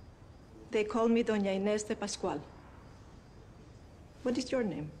 They call me Doña Inés de Pascual. What is your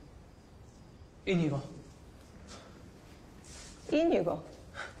name? Íñigo. Íñigo.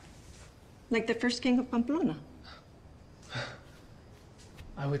 Like the first king of Pamplona.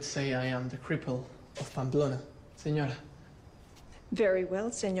 I would say I am the cripple of Pamplona, señora. Very well,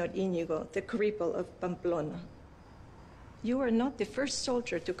 Señor Íñigo, the cripple of Pamplona. You are not the first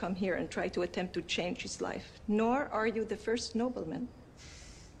soldier to come here and try to attempt to change his life, nor are you the first nobleman.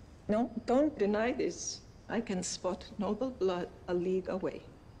 No, don't deny this. I can spot noble blood a league away.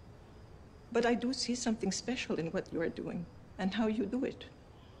 But I do see something special in what you are doing and how you do it.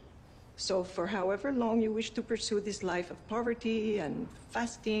 So for however long you wish to pursue this life of poverty and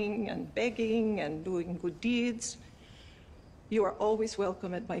fasting and begging and doing good deeds, you are always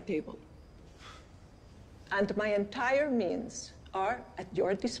welcome at my table. And my entire means are at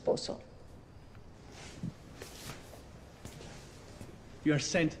your disposal. You are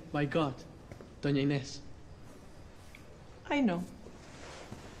sent by God, Doña Inés. I know.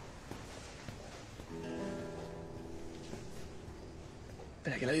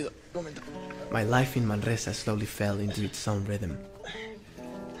 Espera, que le ayudo. Un momento. My life in Manresa slowly fell into its own rhythm.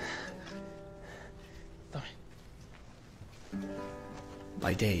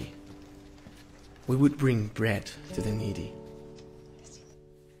 By day, we would bring bread to the needy.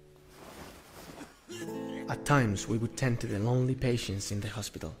 At times, we would tend to the lonely patients in the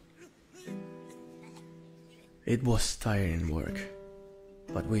hospital. It was tiring work,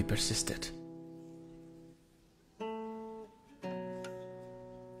 but we persisted.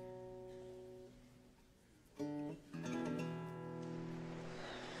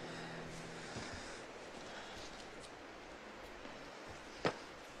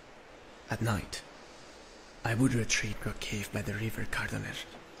 At night, I would retreat to a cave by the river Cardoner,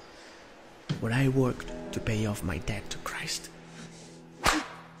 where I worked to pay off my debt to Christ.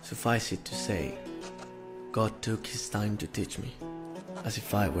 Suffice it to say, God took his time to teach me, as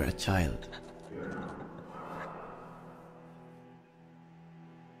if I were a child.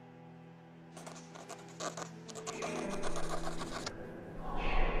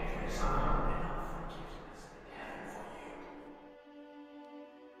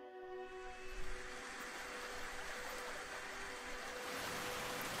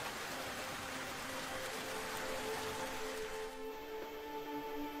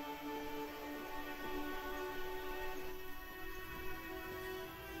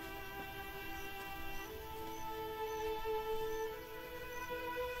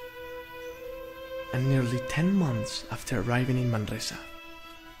 And nearly 10 months after arriving in Manresa,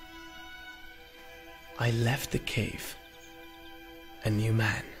 I left the cave a new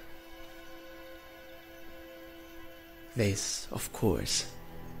man. This, of course,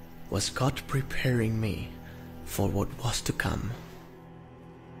 was God preparing me for what was to come.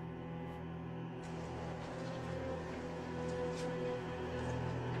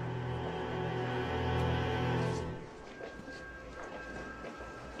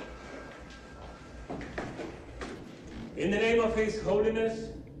 In the name of His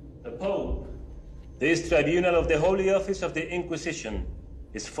Holiness, the Pope, this tribunal of the Holy Office of the Inquisition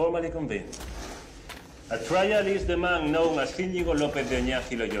is formally convened. A trial is the man known as Íñigo López de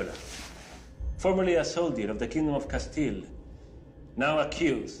Oñaji Loyola, formerly a soldier of the Kingdom of Castile, now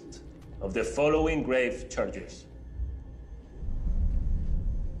accused of the following grave charges: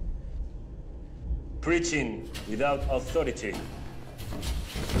 preaching without authority,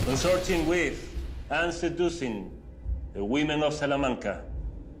 consorting with and seducing the women of Salamanca,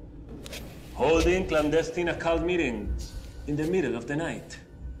 holding clandestine occult meetings in the middle of the night.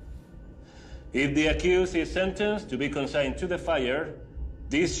 If the accused is sentenced to be consigned to the fire,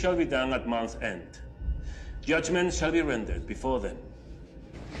 this shall be done at month's end. Judgment shall be rendered before then.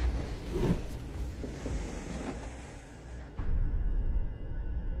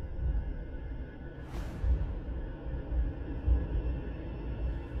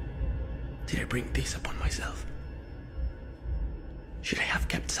 Did I bring this upon myself? Should I have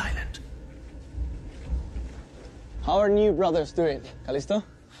kept silent? How are new brothers doing, Callisto?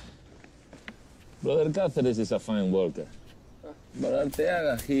 Brother Cáceres is a fine worker. But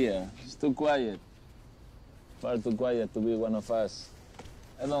Arteaga here is too quiet. Far too quiet to be one of us.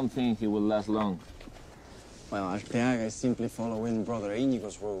 I don't think he will last long. Well, Arteaga is simply following Brother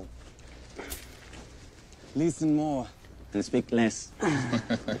Inigo's rule. Listen more and speak less.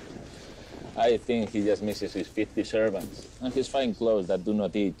 I think he just misses his 50 servants and his fine clothes that do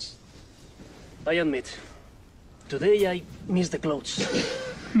not itch. I admit, today I miss the clothes.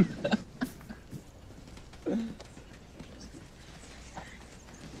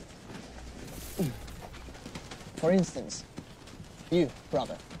 For instance, you,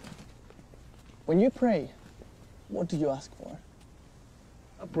 brother, when you pray, what do you ask for?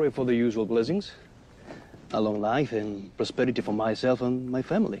 I pray for the usual blessings. A long life and prosperity for myself and my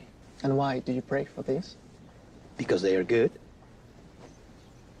family. And why do you pray for this? Because they are good.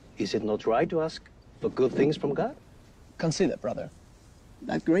 Is it not right to ask for good things from God? Consider, brother,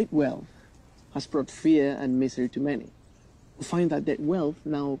 that great wealth has brought fear and misery to many, who find that their wealth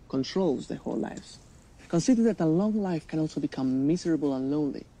now controls their whole lives. Consider that a long life can also become miserable and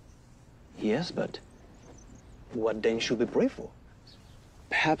lonely. Yes, but what then should we pray for?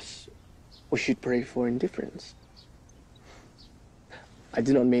 Perhaps we should pray for indifference. I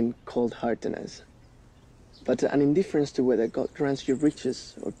do not mean cold-heartedness, but an indifference to whether God grants you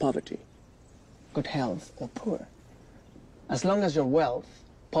riches or poverty, good health or poor. As long as your wealth,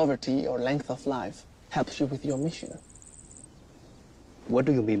 poverty, or length of life helps you with your mission. What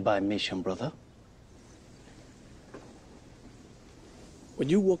do you mean by mission, brother? When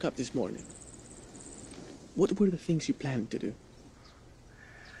you woke up this morning, what were the things you planned to do?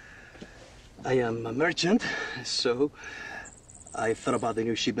 I am a merchant, so I thought about the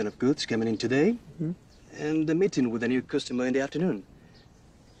new shipment of goods coming in today, and the meeting with a new customer in the afternoon.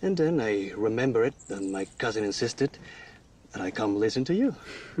 And then I remembered that my cousin insisted that I come listen to you.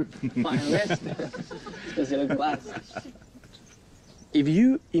 Fine rest, because you look glad. If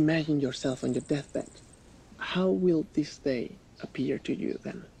you imagine yourself on your deathbed, how will this day appear to you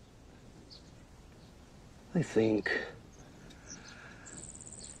then? I think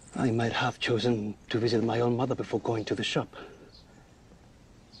I might have chosen to visit my own mother before going to the shop.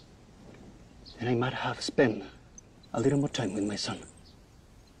 And I might have spent a little more time with my son.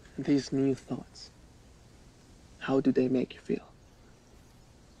 These new thoughts, how do they make you feel?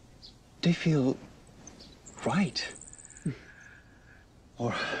 They feel right.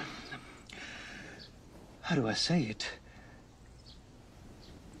 Or, how do I say it?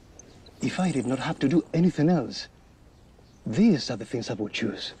 If I did not have to do anything else, these are the things I would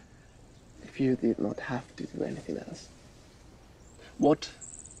choose. If you did not have to do anything else, what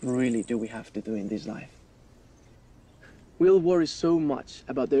really do we have to do in this life? We'll worry so much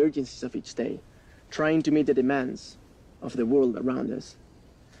about the urgencies of each day, trying to meet the demands of the world around us.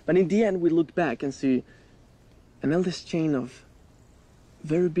 But in the end, we look back and see an endless chain of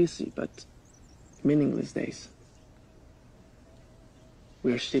very busy but meaningless days.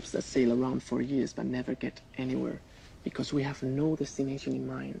 We are ships that sail around for years but never get anywhere because we have no destination in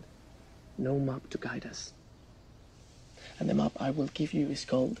mind, no map to guide us. And the map I will give you is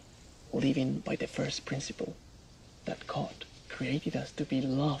called Living by the First Principle, that God created us to be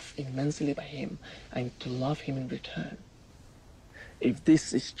loved immensely by Him and to love Him in return. If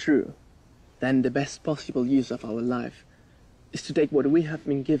this is true, then the best possible use of our life is to take what we have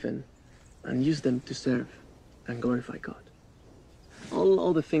been given and use them to serve and glorify God.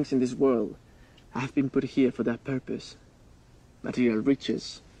 All the things in this world have been put here for that purpose. Material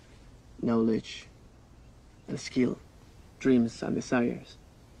riches, knowledge and skill, dreams and desires.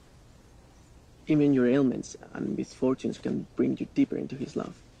 Even your ailments and misfortunes can bring you deeper into His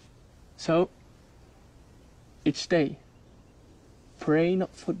love. So, each day, pray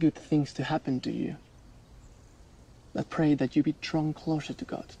not for good things to happen to you, but pray that you be drawn closer to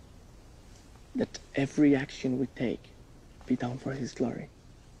God. That every action we take be done for His glory.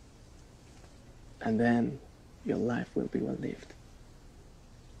 And then your life will be well lived.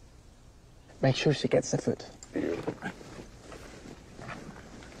 Make sure she gets the food.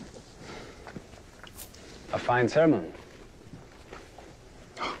 A fine sermon.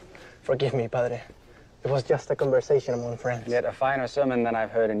 Forgive me, Padre. It was just a conversation among friends. Yet a finer sermon than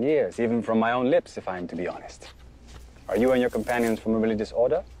I've heard in years, even from my own lips, if I'm to be honest. Are you and your companions from a religious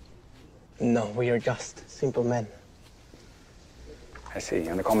order? No, we are just simple men. I see.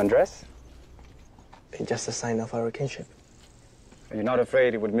 And the common dress? It's just a sign of our kinship. You're not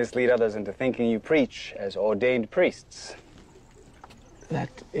afraid it would mislead others into thinking you preach as ordained priests? That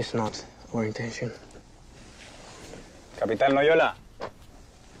is not our intention. Capitan Loyola.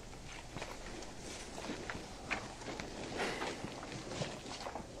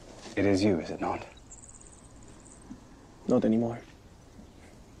 It is you, is it not? Not anymore.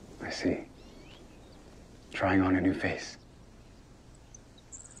 I see. Trying on a new face.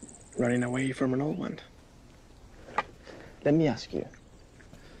 Running away from an old one. Let me ask you.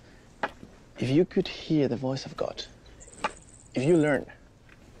 If you could hear the voice of God, if you learn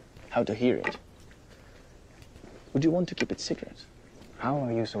how to hear it, would you want to keep it secret? How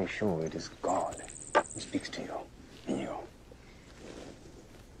are you so sure it is God who speaks to you, Inigo?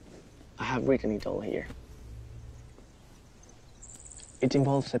 I have written it all here. It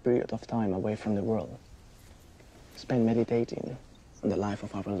involves a period of time away from the world, spent meditating on the life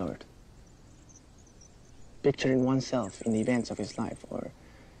of our Lord, picturing oneself in the events of his life, or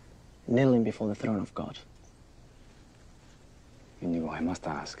kneeling before the throne of God. Inigo, I must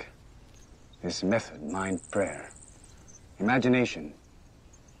ask, this method, mind prayer, imagination,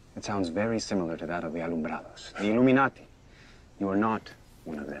 it sounds very similar to that of the Alumbrados, the Illuminati. You are not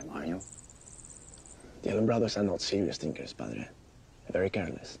one of them, are you? The Alumbrados are not serious thinkers, Padre. They're very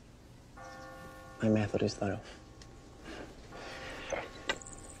careless. My method is thorough.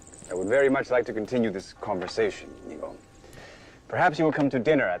 I would very much like to continue this conversation, Inigo. Perhaps you will come to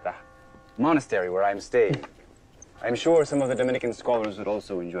dinner at the monastery where I am staying. I'm sure some of the Dominican scholars would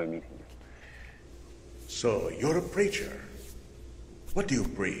also enjoy meeting you. So, you're a preacher. What do you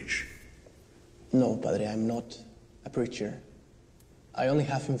preach? No, Padre, I'm not a preacher. I only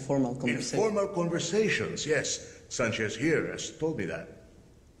have informal conversations. Informal conversations, yes. Sanchez here has told me that.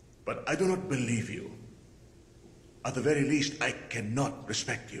 But I do not believe you. At the very least, I cannot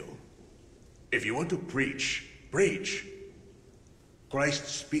respect you. If you want to preach, preach. Christ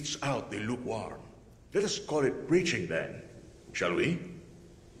spits out the lukewarm. Let us call it preaching then, shall we?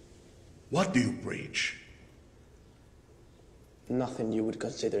 What do you preach? Nothing you would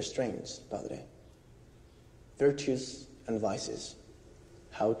consider strange, Padre. Virtues and vices.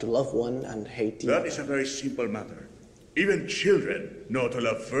 How to love one and hate the other. That is a very simple matter. Even children know to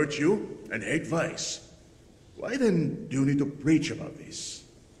love virtue and hate vice. Why then do you need to preach about this?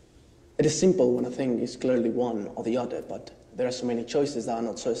 It is simple when a thing is clearly one or the other, but there are so many choices that are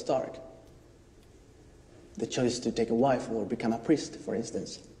not so stark. The choice to take a wife or become a priest, for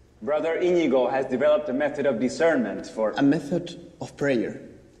instance. Brother Inigo has developed a method of discernment for... A method of prayer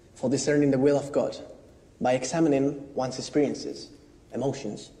for discerning the will of God by examining one's experiences,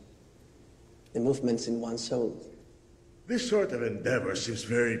 emotions, the movements in one's soul. This sort of endeavor seems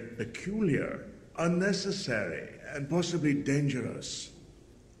very peculiar, unnecessary, and possibly dangerous.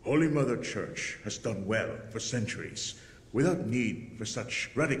 Holy Mother Church has done well for centuries, without need for such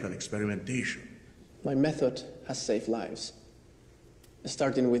radical experimentation. My method has saved lives,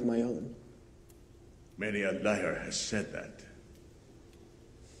 starting with my own. Many a liar has said that.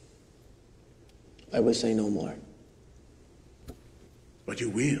 I will say no more. But you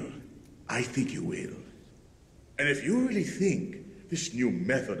will. I think you will. And if you really think this new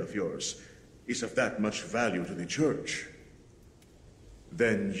method of yours is of that much value to the Church,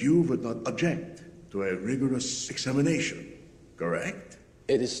 then you would not object to a rigorous examination, correct?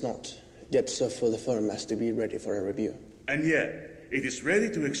 It is not yet so full firm as to be ready for a review. And yet, it is ready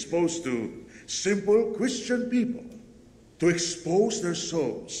to expose to simple Christian people, to expose their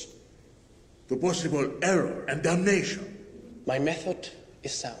souls to possible error and damnation. My method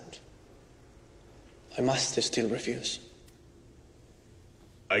is sound. I must still refuse.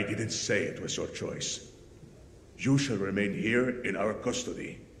 I didn't say it was your choice. You shall remain here in our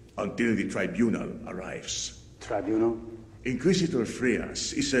custody until the tribunal arrives. Tribunal? Inquisitor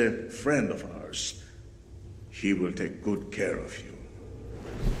Frias is a friend of ours. He will take good care of you.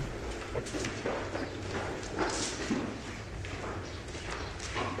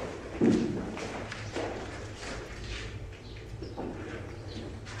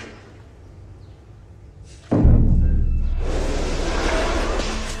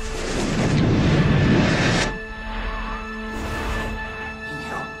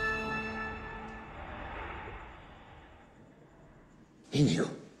 Inigo.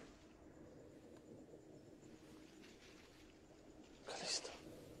 Callisto,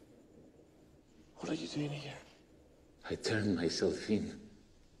 what are you doing here? I turned myself in.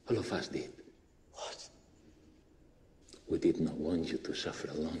 All of us did. What? We did not want you to suffer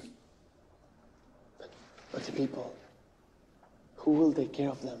alone. But the people, who will take care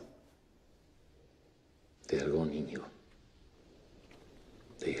of them? They are gone, Inigo.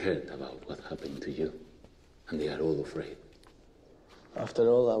 They heard about what happened to you, and they are all afraid. After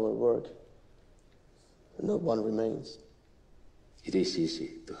all our work, not one remains. It is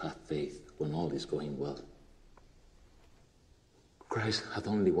easy to have faith when all is going well. Christ had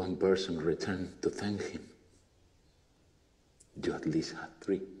only one person return to thank him. You at least had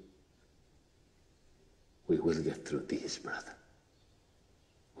 3. We will get through this, brother.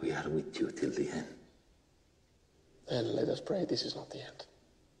 We are with you till the end. Then let us pray this is not the end.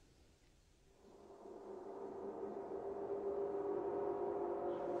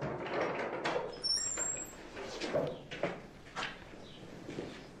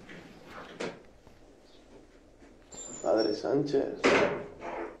 Padre Sanchez,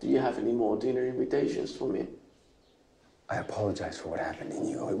 do you have any more dinner invitations for me? I apologize for what happened,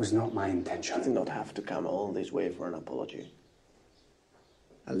 Inigo. It was not my intention. You did not have to come all this way for an apology.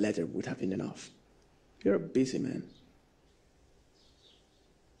 A letter would have been enough. You're a busy man.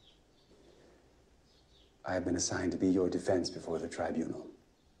 I have been assigned to be your defense before the tribunal.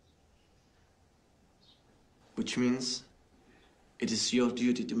 Which means it is your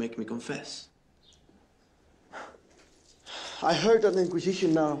duty to make me confess. I heard that the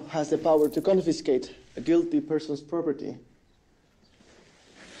Inquisition now has the power to confiscate a guilty person's property.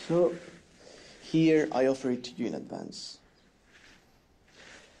 So, here I offer it to you in advance.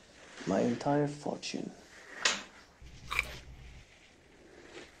 My entire fortune.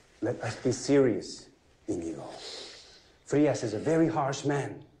 Let us be serious, Inigo. Frias is a very harsh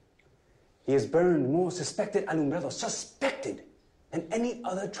man. He has burned more suspected alumbrados, suspected, than any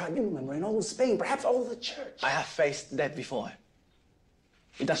other tribunal member in all of Spain, perhaps all of the church. I have faced that before.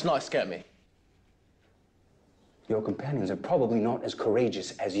 It does not scare me. Your companions are probably not as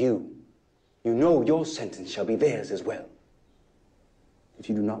courageous as you. You know your sentence shall be theirs as well. If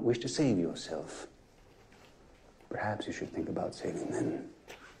you do not wish to save yourself, perhaps you should think about saving them.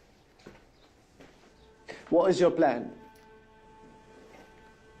 What is your plan?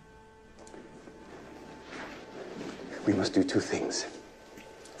 We must do two things.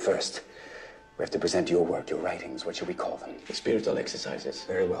 First, we have to present your work, your writings. What shall we call them? The spiritual exercises.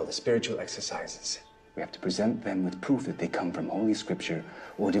 Very well, the spiritual exercises. We have to present them with proof that they come from Holy Scripture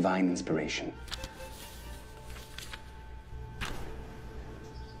or divine inspiration.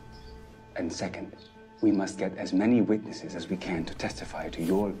 And second, we must get as many witnesses as we can to testify to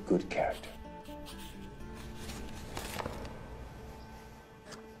your good character.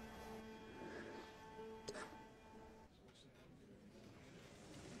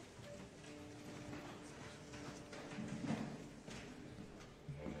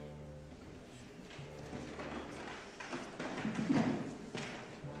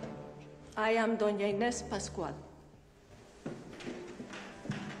 I am Doña Inés Pascual.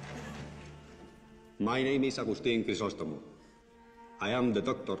 My name is Agustin Crisostomo. I am the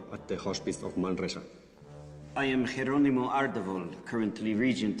doctor at the Hospice of Manresa. I am Jerónimo Ardevol, currently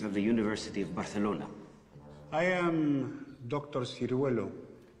regent of the University of Barcelona. I am Dr. Ciruelo.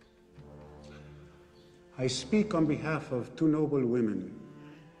 I speak on behalf of two noble women,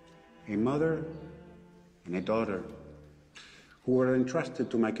 a mother and a daughter, who were entrusted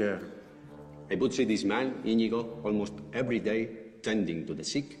to my care. I would see this man, Inigo, almost every day, tending to the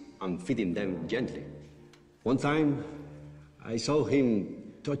sick and feeding them gently. One time, I saw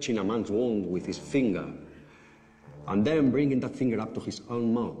him touching a man's wound with his finger, and then bringing that finger up to his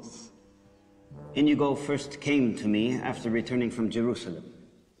own mouth. Inigo first came to me after returning from Jerusalem.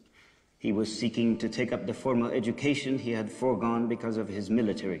 He was seeking to take up the formal education he had foregone because of his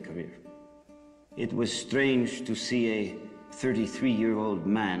military career. It was strange to see a 33-year-old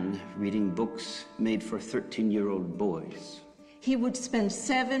man reading books made for 13-year-old boys. He would spend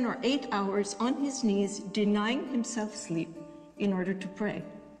 7 or 8 hours on his knees denying himself sleep in order to pray.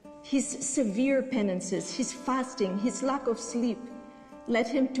 His severe penances, his fasting, his lack of sleep led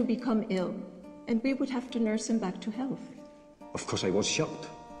him to become ill, and we would have to nurse him back to health. Of course, I was shocked,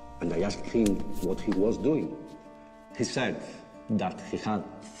 and I asked him what he was doing. He said that he had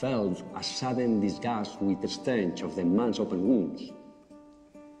felt a sudden disgust with the stench of the man's open wounds.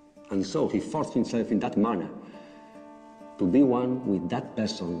 And so he forced himself in that manner to be one with that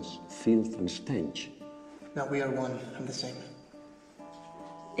person's filth and stench. Now we are one and the same.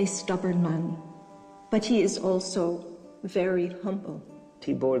 A stubborn man, but he is also very humble.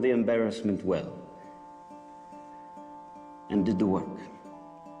 He bore the embarrassment well and did the work.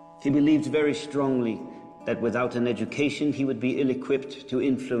 He believed very strongly that without an education he would be ill-equipped to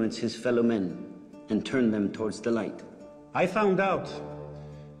influence his fellow men and turn them towards the light. I found out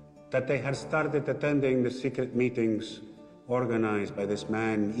that they had started attending the secret meetings organized by this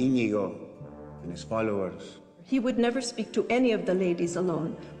man, Inigo, and his followers. He would never speak to any of the ladies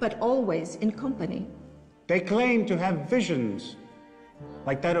alone, but always in company. They claimed to have visions,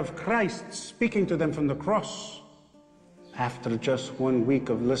 like that of Christ speaking to them from the cross. After just 1 week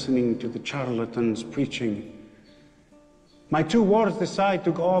of listening to the charlatans preaching, my two wards decide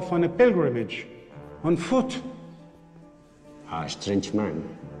to go off on a pilgrimage, on foot. A strange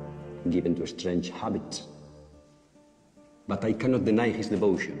man, given to strange habits. but I cannot deny his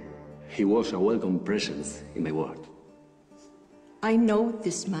devotion. He was a welcome presence in my ward. I know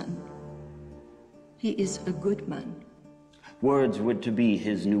this man. He is a good man. Words were to be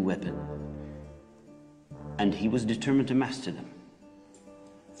his new weapon, and he was determined to master them.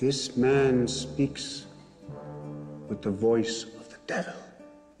 This man speaks with the voice of the devil.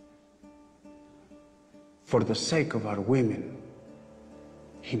 For the sake of our women,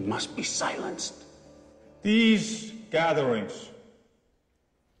 he must be silenced. These gatherings,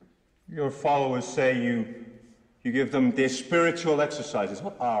 your followers say you give them their spiritual exercises.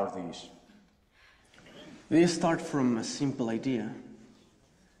 What are these? They start from a simple idea.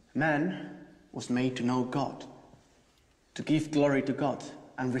 Man was made to know God, to give glory to God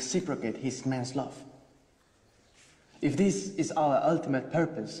and reciprocate his man's love. If this is our ultimate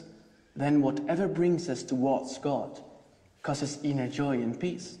purpose, then whatever brings us towards God causes inner joy and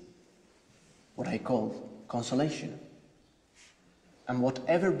peace, what I call consolation. And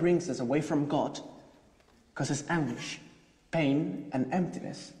whatever brings us away from God causes anguish, pain, and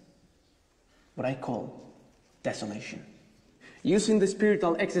emptiness, what I call desolation. Using the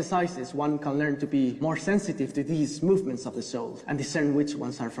spiritual exercises, one can learn to be more sensitive to these movements of the soul and discern which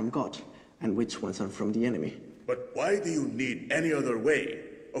ones are from God and which ones are from the enemy. But why do you need any other way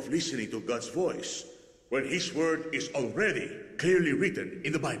of listening to God's voice when His word is already clearly written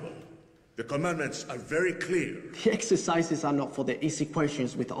in the Bible? The commandments are very clear. The exercises are not for the easy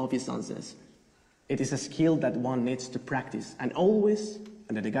questions with obvious answers. It is a skill that one needs to practice, and always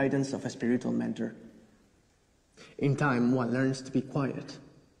under the guidance of a spiritual mentor. In time, one learns to be quiet,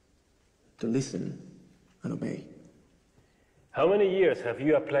 to listen and obey. How many years have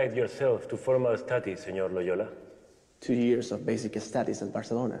you applied yourself to formal studies, Señor Loyola? 2 years of basic studies at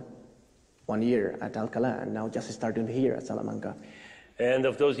Barcelona, 1 year at Alcalá, and now just starting here at Salamanca. And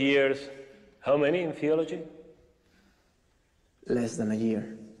of those years, how many in theology? Less than a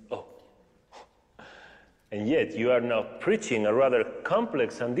year. Oh. And yet you are now preaching a rather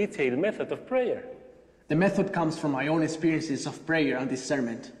complex and detailed method of prayer. The method comes from my own experiences of prayer and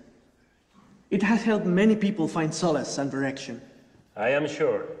discernment. It has helped many people find solace and direction. I am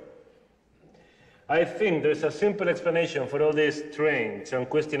sure. I think there's a simple explanation for all these strange and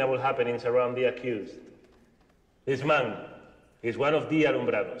questionable happenings around the accused. This man is one of the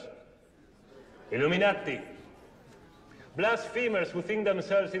alumbrados. Illuminati. Blasphemers who think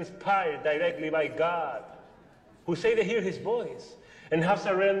themselves inspired directly by God, who say they hear his voice and have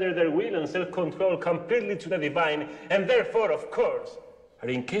surrendered their will and self-control completely to the divine, and therefore, of course, are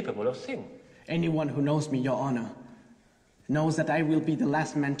incapable of sin. Anyone who knows me, Your Honor, knows that I will be the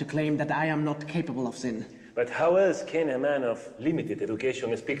last man to claim that I am not capable of sin. But how else can a man of limited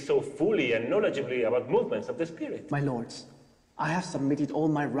education speak so fully and knowledgeably about movements of the Spirit? My lords, I have submitted all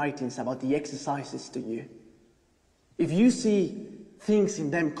my writings about the exercises to you. If you see things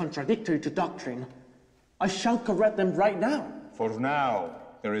in them contradictory to doctrine, I shall correct them right now. For now,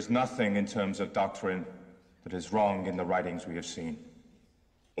 there is nothing in terms of doctrine that is wrong in the writings we have seen.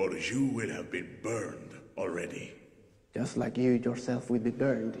 Or you will have been burned already. Just like you yourself would be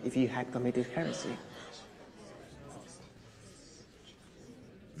burned if you had committed heresy.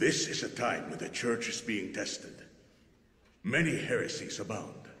 This is a time when the church is being tested. Many heresies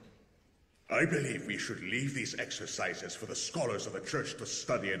abound. I believe we should leave these exercises for the scholars of the church to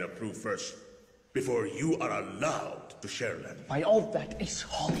study and approve first, before you are allowed to share them. By all that is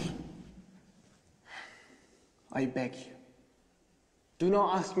holy, I beg you, do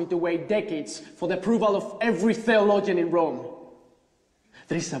not ask me to wait decades for the approval of every theologian in Rome.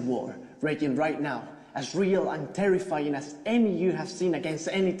 There is a war raging right now, as real and terrifying as any you have seen against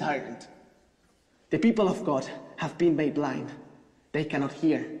any tyrant. The people of God have been made blind. They cannot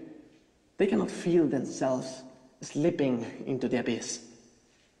hear. They cannot feel themselves slipping into the abyss.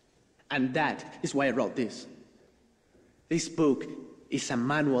 And that is why I wrote this. This book is a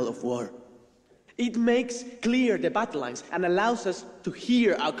manual of war. It makes clear the battle lines and allows us to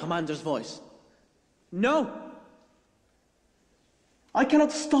hear our commander's voice. No! I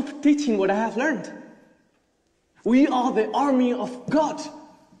cannot stop teaching what I have learned. We are the army of God.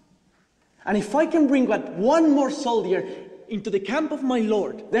 And if I can bring but one more soldier into the camp of my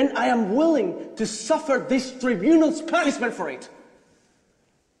Lord, then I am willing to suffer this tribunal's punishment for it.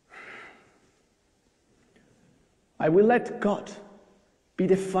 I will let God be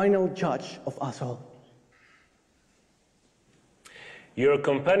the final judge of us all. Your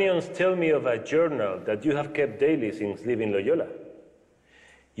companions tell me of a journal that you have kept daily since leaving Loyola.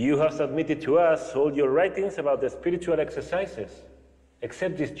 You have submitted to us all your writings about the spiritual exercises,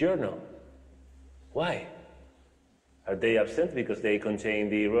 except this journal. Why? Are they absent because they contain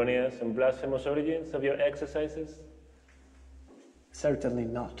the erroneous and blasphemous origins of your exercises? Certainly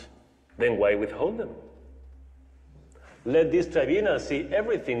not. Then why withhold them? Let this tribunal see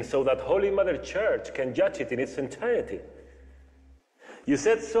everything so that Holy Mother Church can judge it in its entirety. You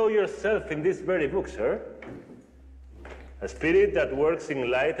said so yourself in this very book, sir. A spirit that works in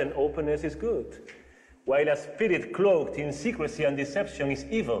light and openness is good, while a spirit cloaked in secrecy and deception is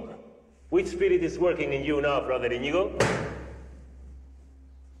evil. Which spirit is working in you now, Brother Inigo?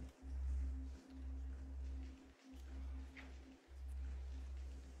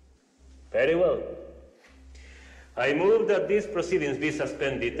 Very well. I move that these proceedings be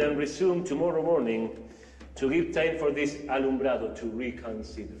suspended and resumed tomorrow morning to give time for this alumbrado to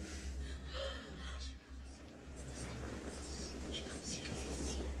reconsider.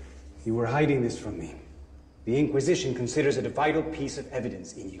 You were hiding this from me. The Inquisition considers it a vital piece of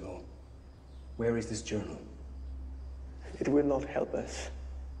evidence, Inigo. Where is this journal? It will not help us.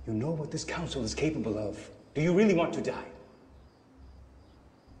 You know what this council is capable of. Do you really want to die?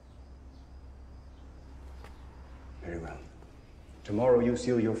 Very well. Tomorrow you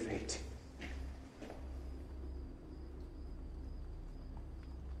seal your fate.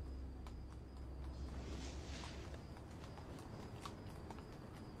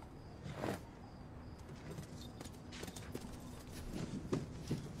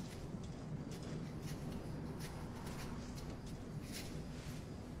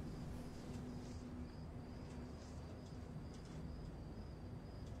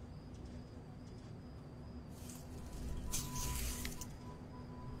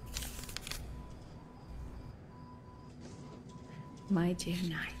 My dear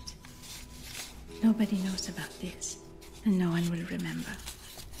knight, nobody knows about this, and no one will remember,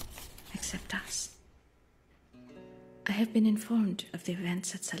 except us. I have been informed of the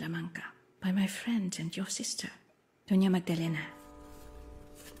events at Salamanca by my friend and your sister, Doña Magdalena.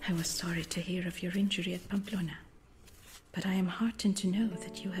 I was sorry to hear of your injury at Pamplona, but I am heartened to know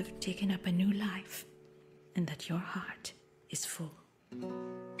that you have taken up a new life, and that your heart is full.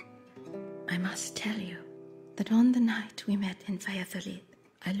 I must tell you that on the night we met in Valladolid,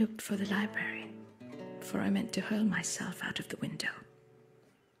 I looked for the library, for I meant to hurl myself out of the window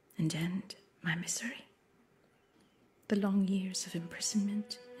and end my misery. The long years of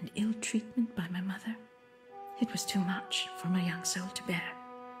imprisonment and ill treatment by my mother, it was too much for my young soul to bear,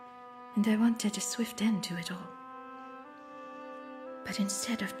 and I wanted a swift end to it all. But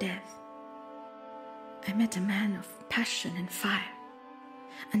instead of death, I met a man of passion and fire,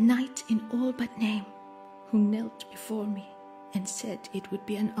 a knight in all but name, who knelt before me and said it would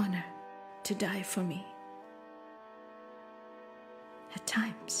be an honor to die for me. At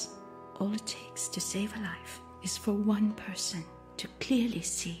times, all it takes to save a life is for one person to clearly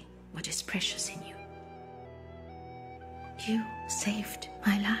see what is precious in you. You saved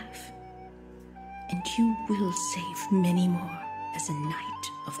my life, and you will save many more as a knight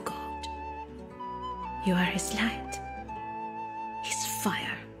of God. You are his light, his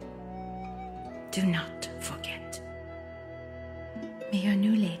fire. Do not forget. May your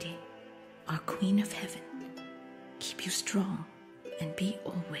new lady, our Queen of Heaven, keep you strong and be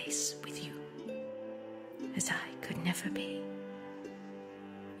always with you, as I could never be.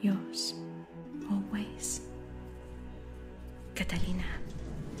 Yours, always, Catalina.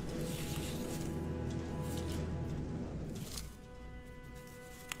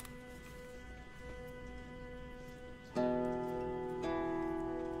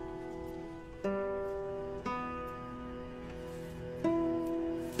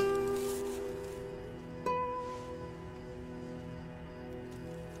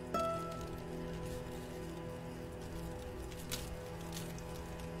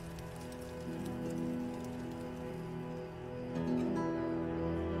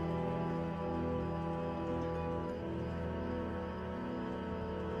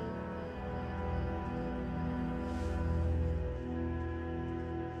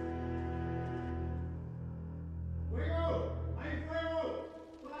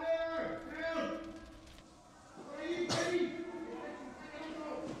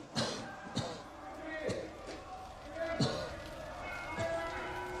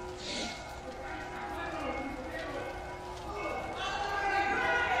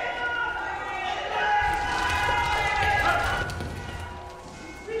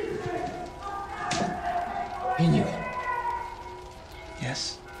 Inigo.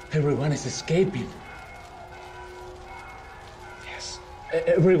 Yes, everyone is escaping. Yes,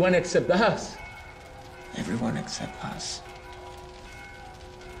 everyone except us. Everyone except us.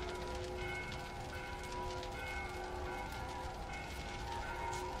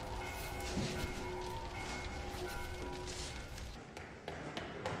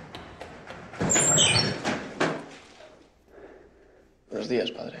 Buenos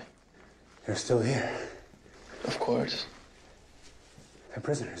días, Padre. You're still here. Of course. They're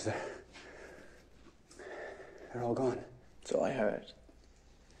prisoners. They're all gone. So I heard.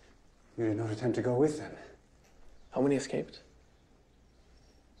 You did not attempt to go with them. How many escaped?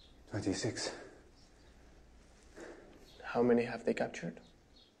 26. How many have they captured?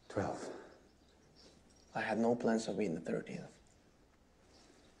 12. I had no plans of being the 13th.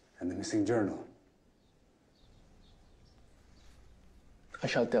 And the missing journal. I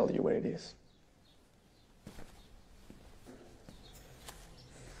shall tell you where it is.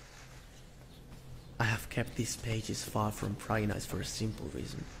 I have kept these pages far from prying eyes for a simple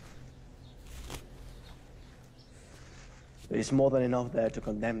reason. There is more than enough there to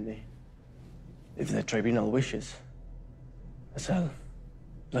condemn me. If the tribunal wishes. A cell.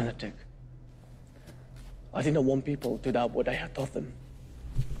 Lunatic. I did not want people to doubt what I had taught them.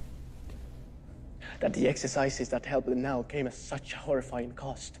 That the exercises that helped them now came at such a horrifying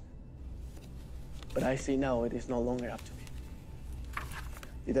cost. But I see now it is no longer up to me.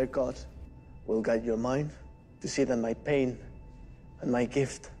 Either God will guide your mind to see that my pain and my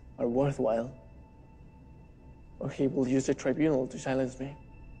gift are worthwhile, or he will use the tribunal to silence me.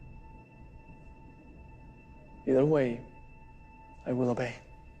 Either way, I will obey.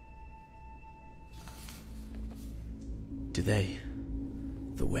 Today,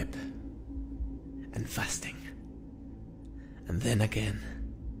 the whip, and fasting, and then again,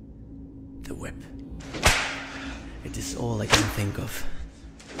 the whip. It is all I can think of.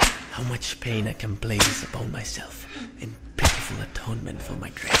 How much pain I can place upon myself in pitiful atonement for my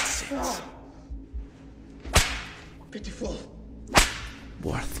great sins. Pitiful.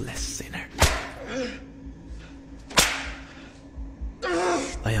 Worthless sinner.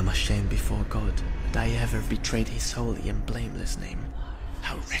 I am ashamed before God that I ever betrayed his holy and blameless name.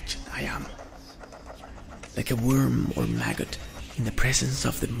 How wretched I am. Like a worm or maggot in the presence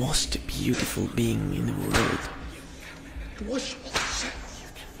of the most beautiful being in the world. Wash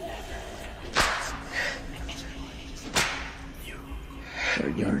Her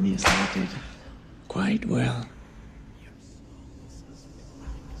journey started quite well.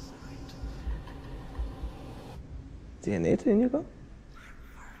 Do you need Inigo?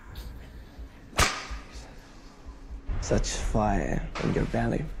 Such fire in your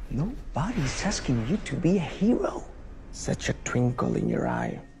belly. Nobody's asking you to be a hero. Such a twinkle in your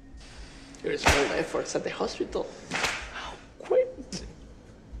eye. Your small efforts at the hospital. How quaint.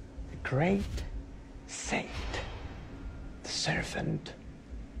 A great saint. The servant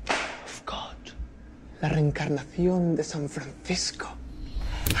of God. La reencarnación de San Francisco.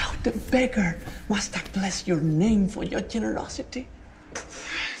 How the beggar must have blessed your name for your generosity.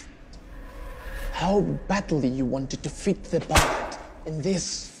 How badly you wanted to fit the part in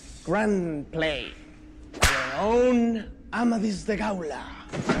this grand play. Your own Amadis de Gaula.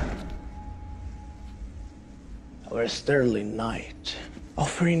 Our sterling knight,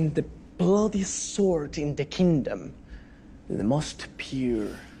 offering the bloodiest sword in the kingdom to the most pure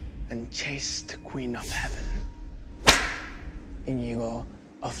and chaste Queen of Heaven, Inigo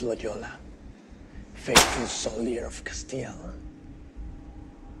of Loyola, faithful soldier of Castile.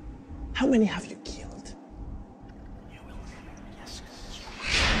 How many have you killed?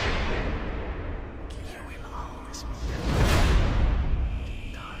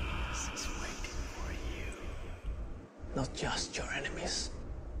 Not just your enemies,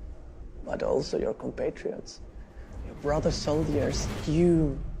 but also your compatriots, your brother soldiers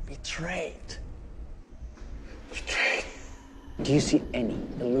you betrayed. Betrayed. Do you see any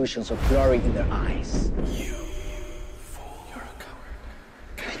illusions of glory in their eyes? You fool. You're a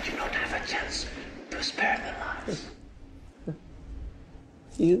coward. Did you not have a chance to spare their lives?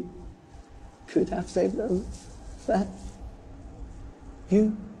 You could have saved them, but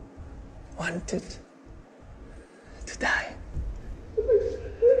you wanted to die.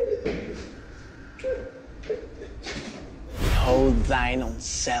 Behold thine own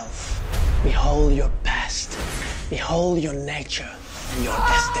self. Behold your past. Behold your nature and your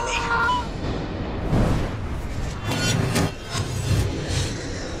destiny.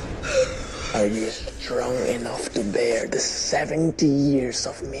 Are you strong enough to bear the 70 years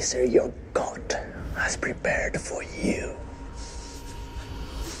of misery your God has prepared for you?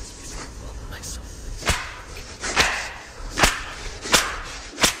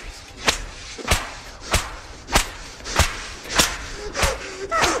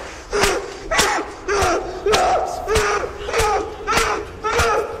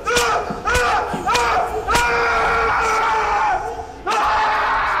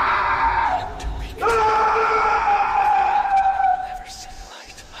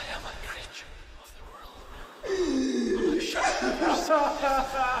 I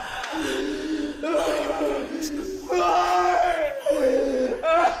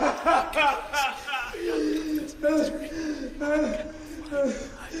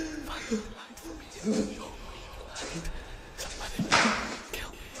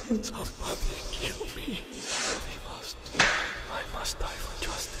must die for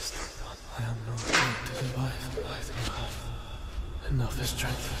justice. I am not going to survive. Enough is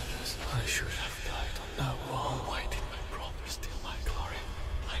strength. I should have died on that wall. Why did my brother steal my glory?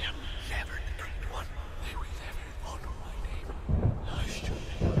 I am never the great one. They will never honor my name. I should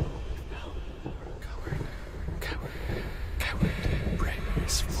never go now. Coward. Bravery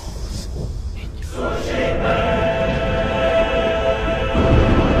is false.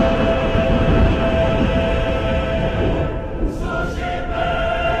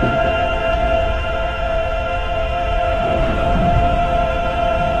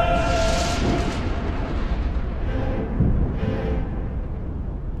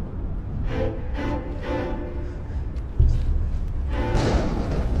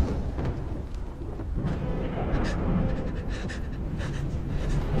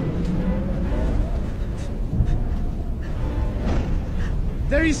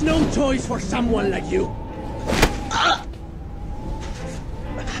 There is no choice for someone like you.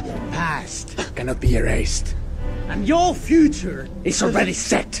 Past cannot be erased. And your future is already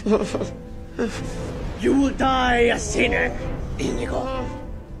set. You will die a sinner, Inigo.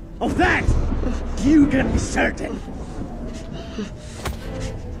 Of that, you can be certain.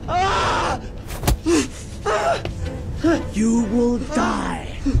 You will die,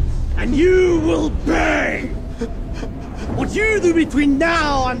 and you will burn. What you do between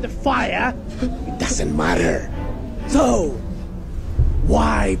now and the fire, it doesn't matter. So,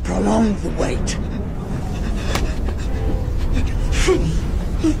 why prolong the wait?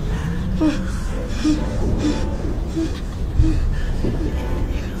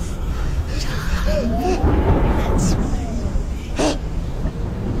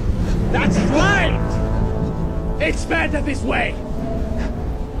 That's right! It's better this way.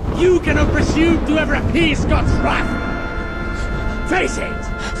 You cannot presume to ever appease God's wrath. Face it!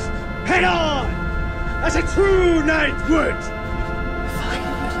 Head on! As a true knight would!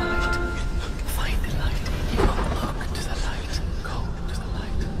 Find the light. Look to the light. Go to the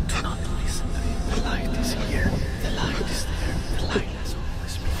light. Do not listen to him. The light is here. The light is there. The light has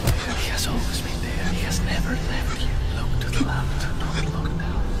always been there. He has always been there. He has never left you. Look to the lamp. Do not look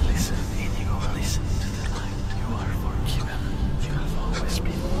down. Listen, Inigo. Listen to the light. You are forgiven. You have always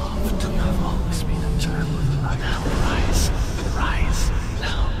been loved. You have always been a child of the light. Now rise. Rise.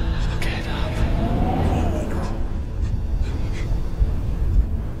 Now. Get up.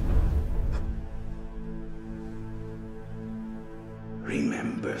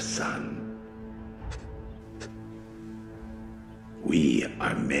 Remember, son, we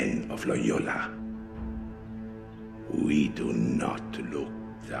are men of Loyola. We do not look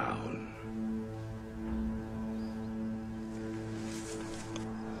down.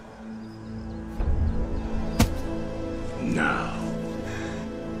 Now,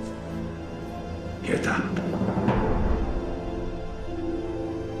 get up.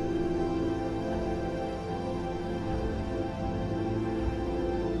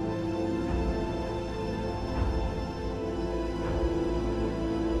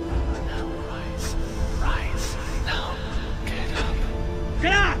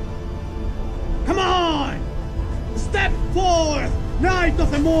 Get up! Come on! Step forth, Knight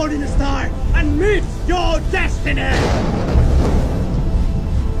of the Morning Star, and meet your destiny!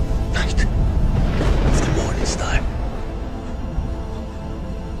 Knight of the Morning Star.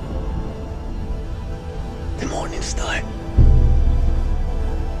 The Morning Star.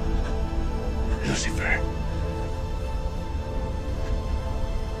 Lucifer.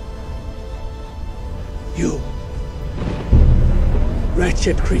 You,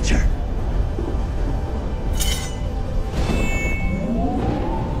 wretched creature.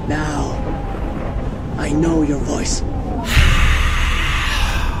 Now, I know your voice.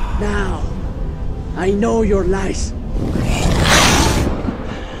 Now, I know your lies.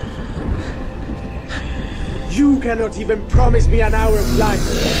 You cannot even promise me an hour of life.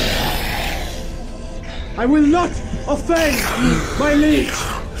 I will not offend my liege.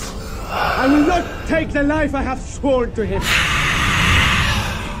 I will not take the life I have sworn to him.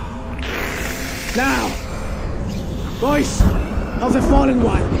 Now, voice of the fallen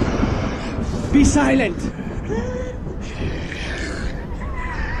one, be silent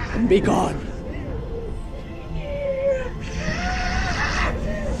and be gone.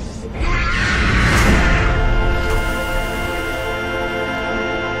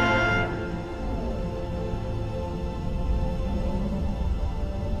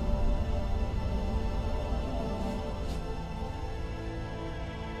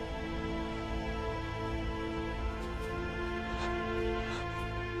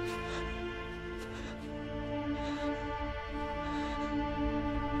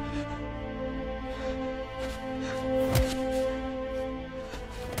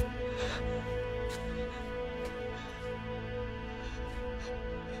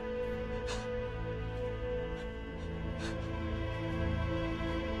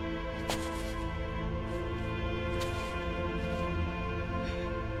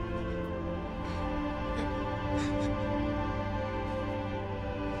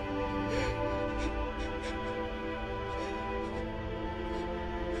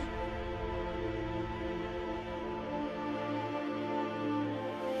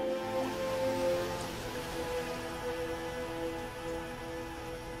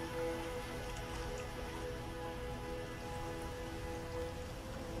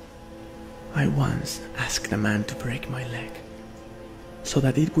 I once asked a man to break my leg, so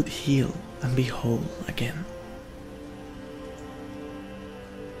that it would heal and be whole again.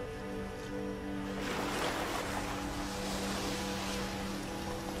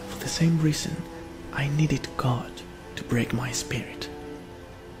 For the same reason, I needed God to break my spirit.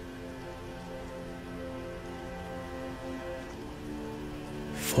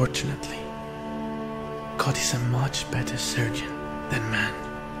 Fortunately, God is a much better surgeon than man.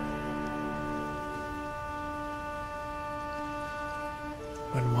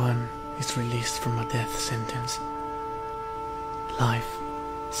 When one is released from a death sentence, life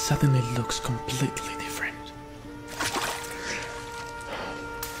suddenly looks completely different.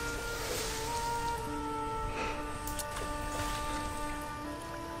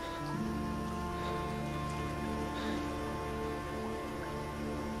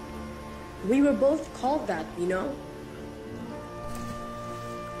 We were both called that, you know?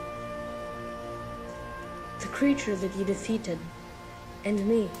 The creature that you defeated, and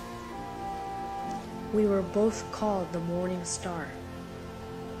me. We were both called the Morning Star.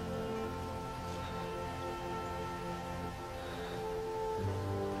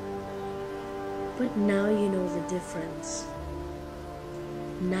 But now you know the difference.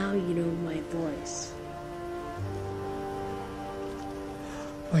 Now you know my voice.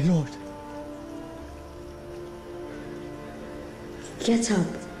 My lord. Get up,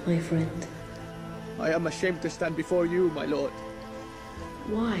 my friend. I am ashamed to stand before you, my lord,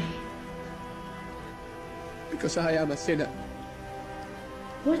 Why? because I am a sinner.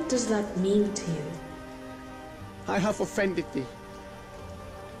 What does that mean to you? I have offended thee.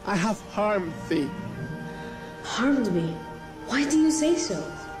 I have harmed thee. Harmed me? Why do you say so?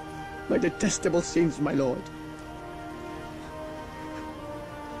 My detestable sins, my lord.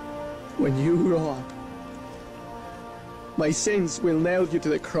 When you grow up, my sins will nail you to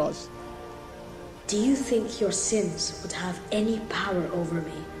the cross. Do you think your sins would have any power over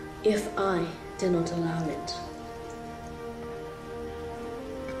me if I did not allow it?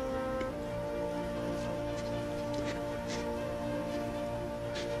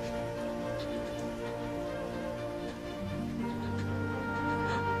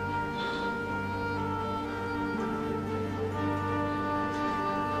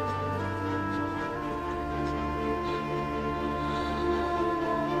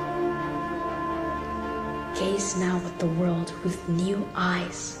 Gaze now at the world with new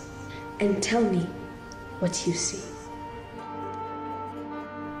eyes and tell me what you see.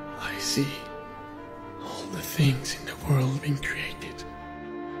 I see all the things in the world being created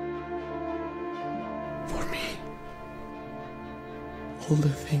for me. All the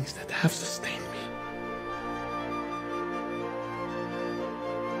things that have sustained me.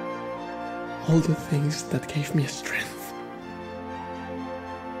 All the things that gave me strength.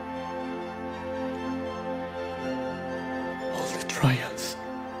 Trials,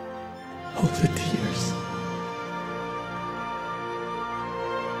 all the tears,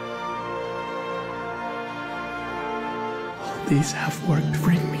 all these have worked to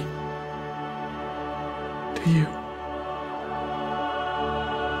bring me to you.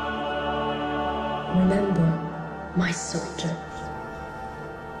 Remember, my soldier,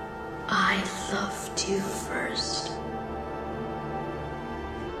 I loved you first.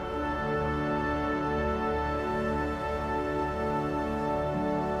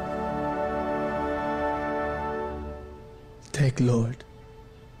 Take, Lord,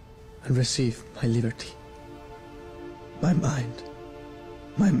 and receive my liberty, my mind,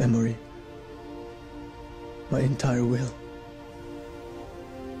 my memory, my entire will.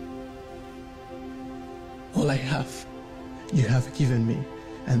 All I have, you have given me,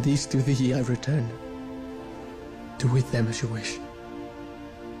 and these to thee I return. Do with them as you wish.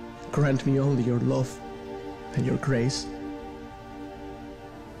 Grant me only your love and your grace.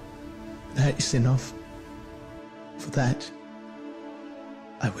 That is enough. For that,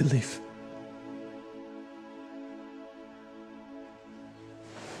 I will live.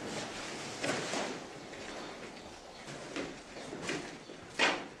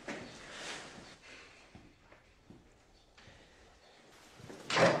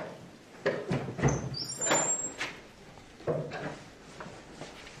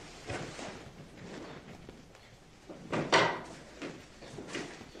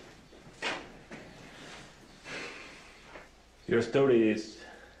 Your story is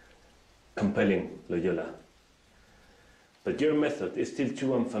compelling, Loyola. But your method is still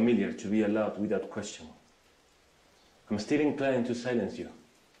too unfamiliar to be allowed without question. I'm still inclined to silence you.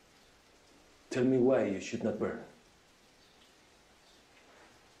 Tell me why you should not burn.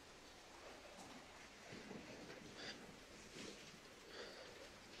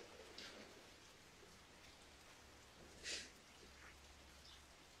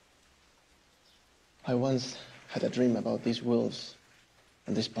 I once had a dream about these wolves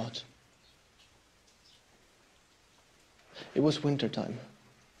and this pot. It was winter time.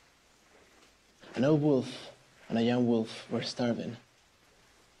 An old wolf and a young wolf were starving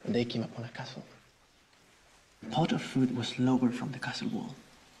when they came upon a castle. A pot of food was lowered from the castle wall,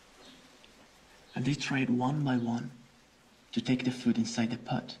 and they tried one by one to take the food inside the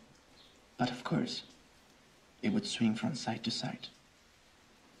pot. But of course, it would swing from side to side.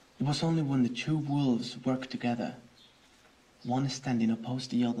 It was only when the two wolves worked together, one standing opposed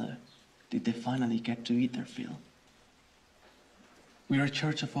the other, did they finally get to eat their fill. We are a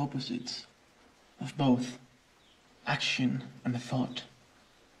church of opposites, of both action and thought,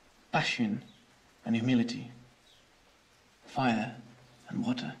 passion and humility, fire and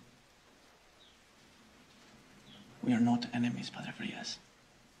water. We are not enemies, Padre Frias.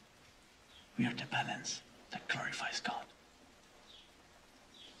 We are the balance that glorifies God.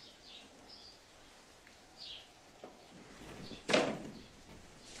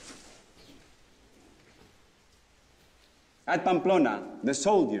 At Pamplona, the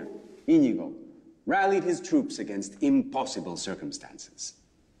soldier, Íñigo, rallied his troops against impossible circumstances.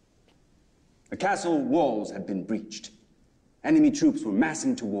 The castle walls had been breached. Enemy troops were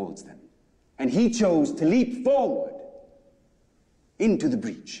massing towards them, and he chose to leap forward into the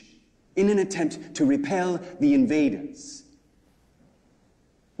breach in an attempt to repel the invaders.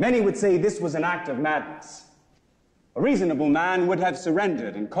 Many would say this was an act of madness. A reasonable man would have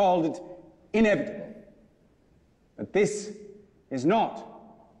surrendered and called it inevitable. But this is not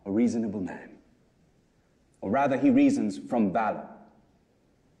a reasonable man. Or rather, he reasons from valor,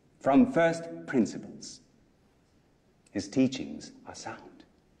 from first principles. His teachings are sound,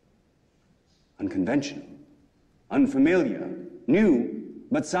 unconventional, unfamiliar, new,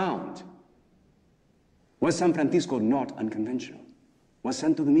 but sound. Was San Francisco not unconventional? Was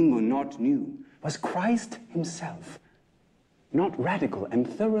Santo Domingo not new? Was Christ himself not radical and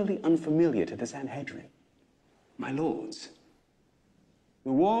thoroughly unfamiliar to the Sanhedrin? My lords,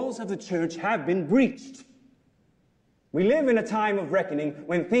 the walls of the church have been breached. We live in a time of reckoning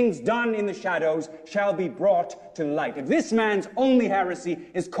when things done in the shadows shall be brought to light. If this man's only heresy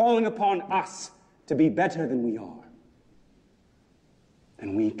is calling upon us to be better than we are,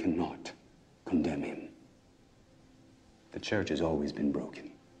 then we cannot condemn him. The church has always been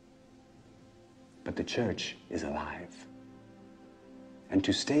broken, but the church is alive. And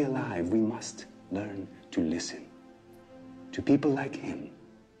to stay alive, we must learn to listen to people like him.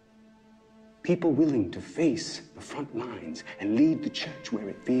 People willing to face the front lines and lead the church where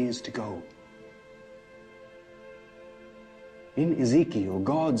it fears to go. In Ezekiel,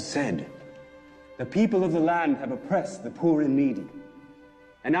 God said, "The people of the land have oppressed the poor and needy.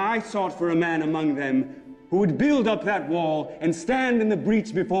 And I sought for a man among them who would build up that wall and stand in the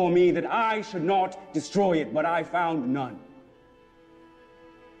breach before me, that I should not destroy it, but I found none."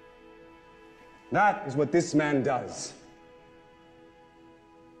 That is what this man does.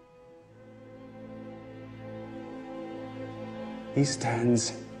 He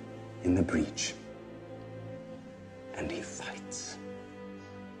stands in the breach, and he fights.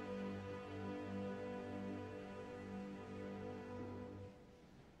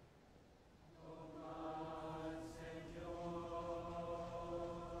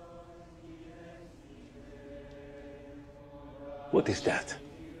 What is that?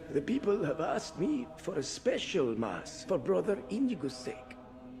 The people have asked me for a special mass for Brother Íñigo's sake.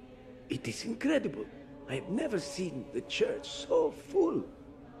 It is incredible. I have never seen the church so full.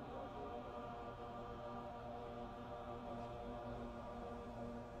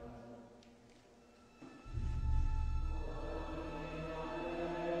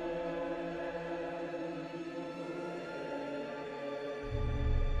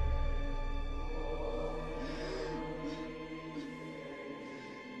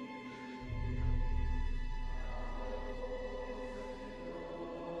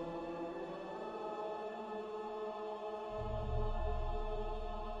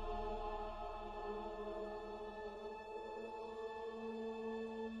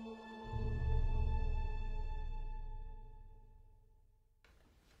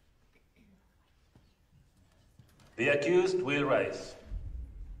 The accused will rise.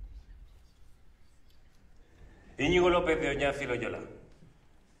 Íñigo López de Oñaz y Loyola,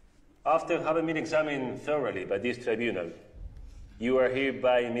 after having been examined thoroughly by this tribunal, you are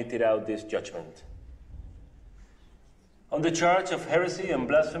hereby meted out this judgment. On the charge of heresy and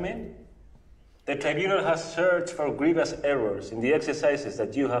blasphemy, the tribunal has searched for grievous errors in the exercises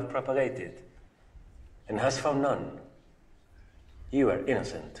that you have propagated, and has found none. You are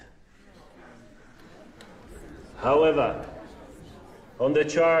innocent. However, on the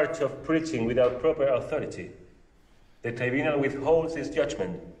charge of preaching without proper authority, the tribunal withholds its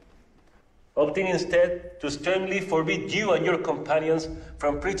judgment, opting instead to sternly forbid you and your companions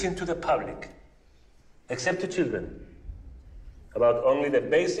from preaching to the public, except to children, about only the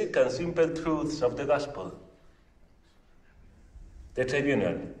basic and simple truths of the gospel. The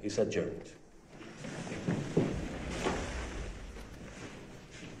tribunal is adjourned.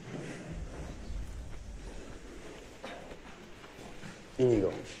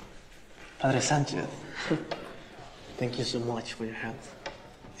 Inigo. Padre Sanchez, thank you so much for your help.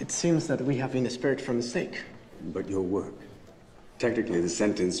 It seems that we have been spared from mistake. But your work. Technically, the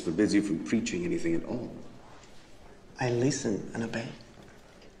sentence forbids you from preaching anything at all. I listen and obey.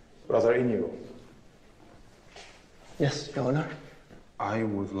 Brother Inigo. Yes, Your Honor. I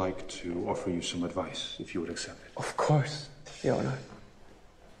would like to offer you some advice, if you would accept it. Of course, Your Honor.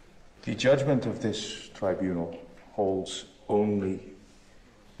 The judgment of this tribunal holds only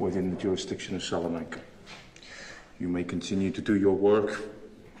within the jurisdiction of Salamanca. You may continue to do your work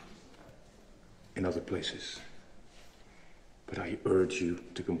in other places. But I urge you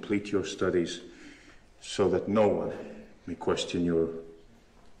to complete your studies so that no one may question your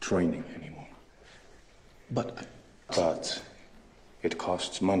training anymore. But it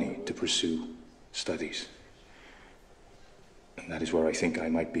costs money to pursue studies. And that is where I think I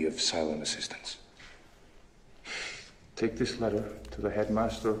might be of silent assistance. Take this letter to the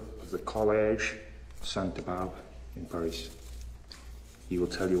headmaster of the Collège Sainte-Barbe in Paris. He will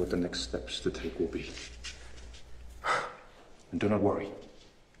tell you what the next steps to take will be. And do not worry.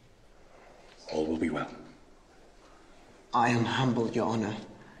 All will be well. I am humbled, Your Honor.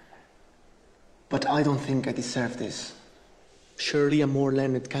 But I don't think I deserve this. Surely a more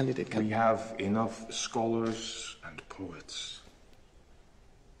learned candidate can... We have enough scholars and poets.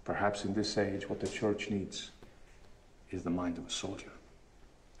 Perhaps in this age what the Church needs is the mind of a soldier.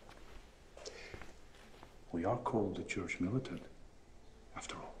 We are called the Church militant,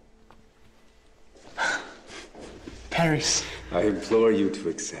 after all. Paris. I implore you to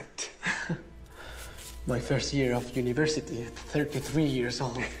accept. My first year of university at 33 years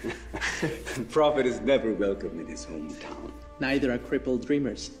old. The prophet is never welcome in his hometown. Neither are crippled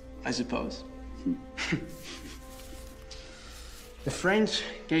dreamers, I suppose. The French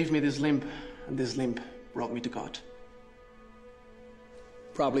gave me this limp, and this limp brought me to God.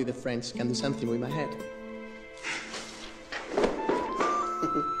 Probably the French can do something with my head.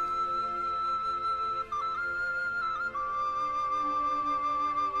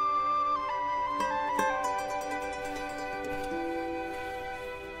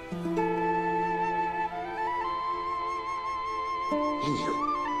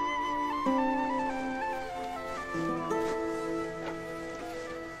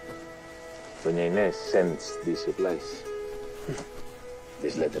 Doña Inés sends these supplies.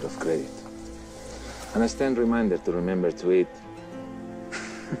 This letter of credit. And a stern reminder to remember to eat.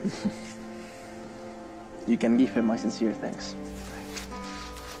 You can give her my sincere thanks.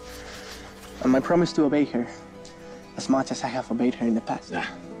 And my promise to obey her, as much as I have obeyed her in the past.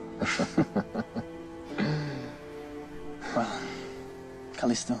 Well,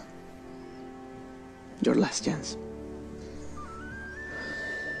 Callisto, your last chance.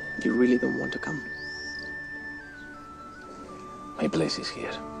 You really don't want to come? My place is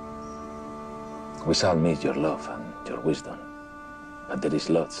here. We shall miss your love and your wisdom, but there is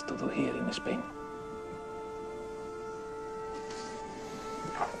lots to do here in Spain.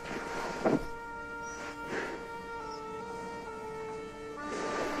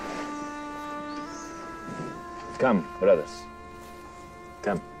 Come, brothers.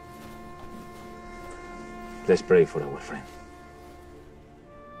 Come. Let's pray for our friend.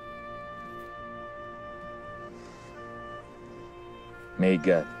 May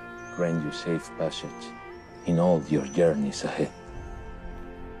God grant you safe passage in all your journeys ahead.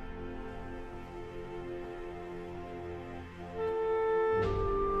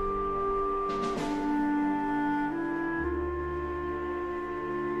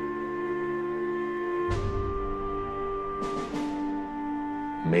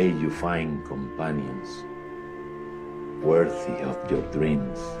 May you find companions worthy of your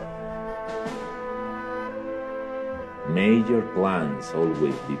dreams. May your plans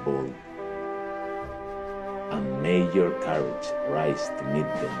always be bold, and may your courage rise to meet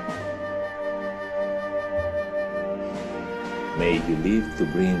them. May you live to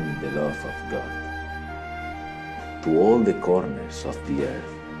bring the love of God to all the corners of the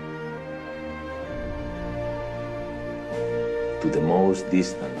earth, to the most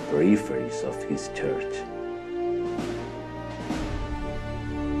distant peripheries of His church.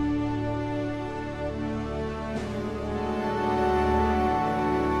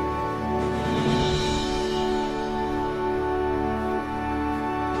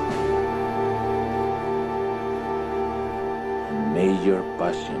 may your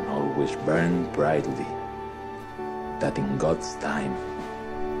passion always burn brightly, that in God's time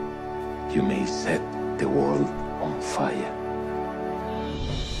you may set the world on fire.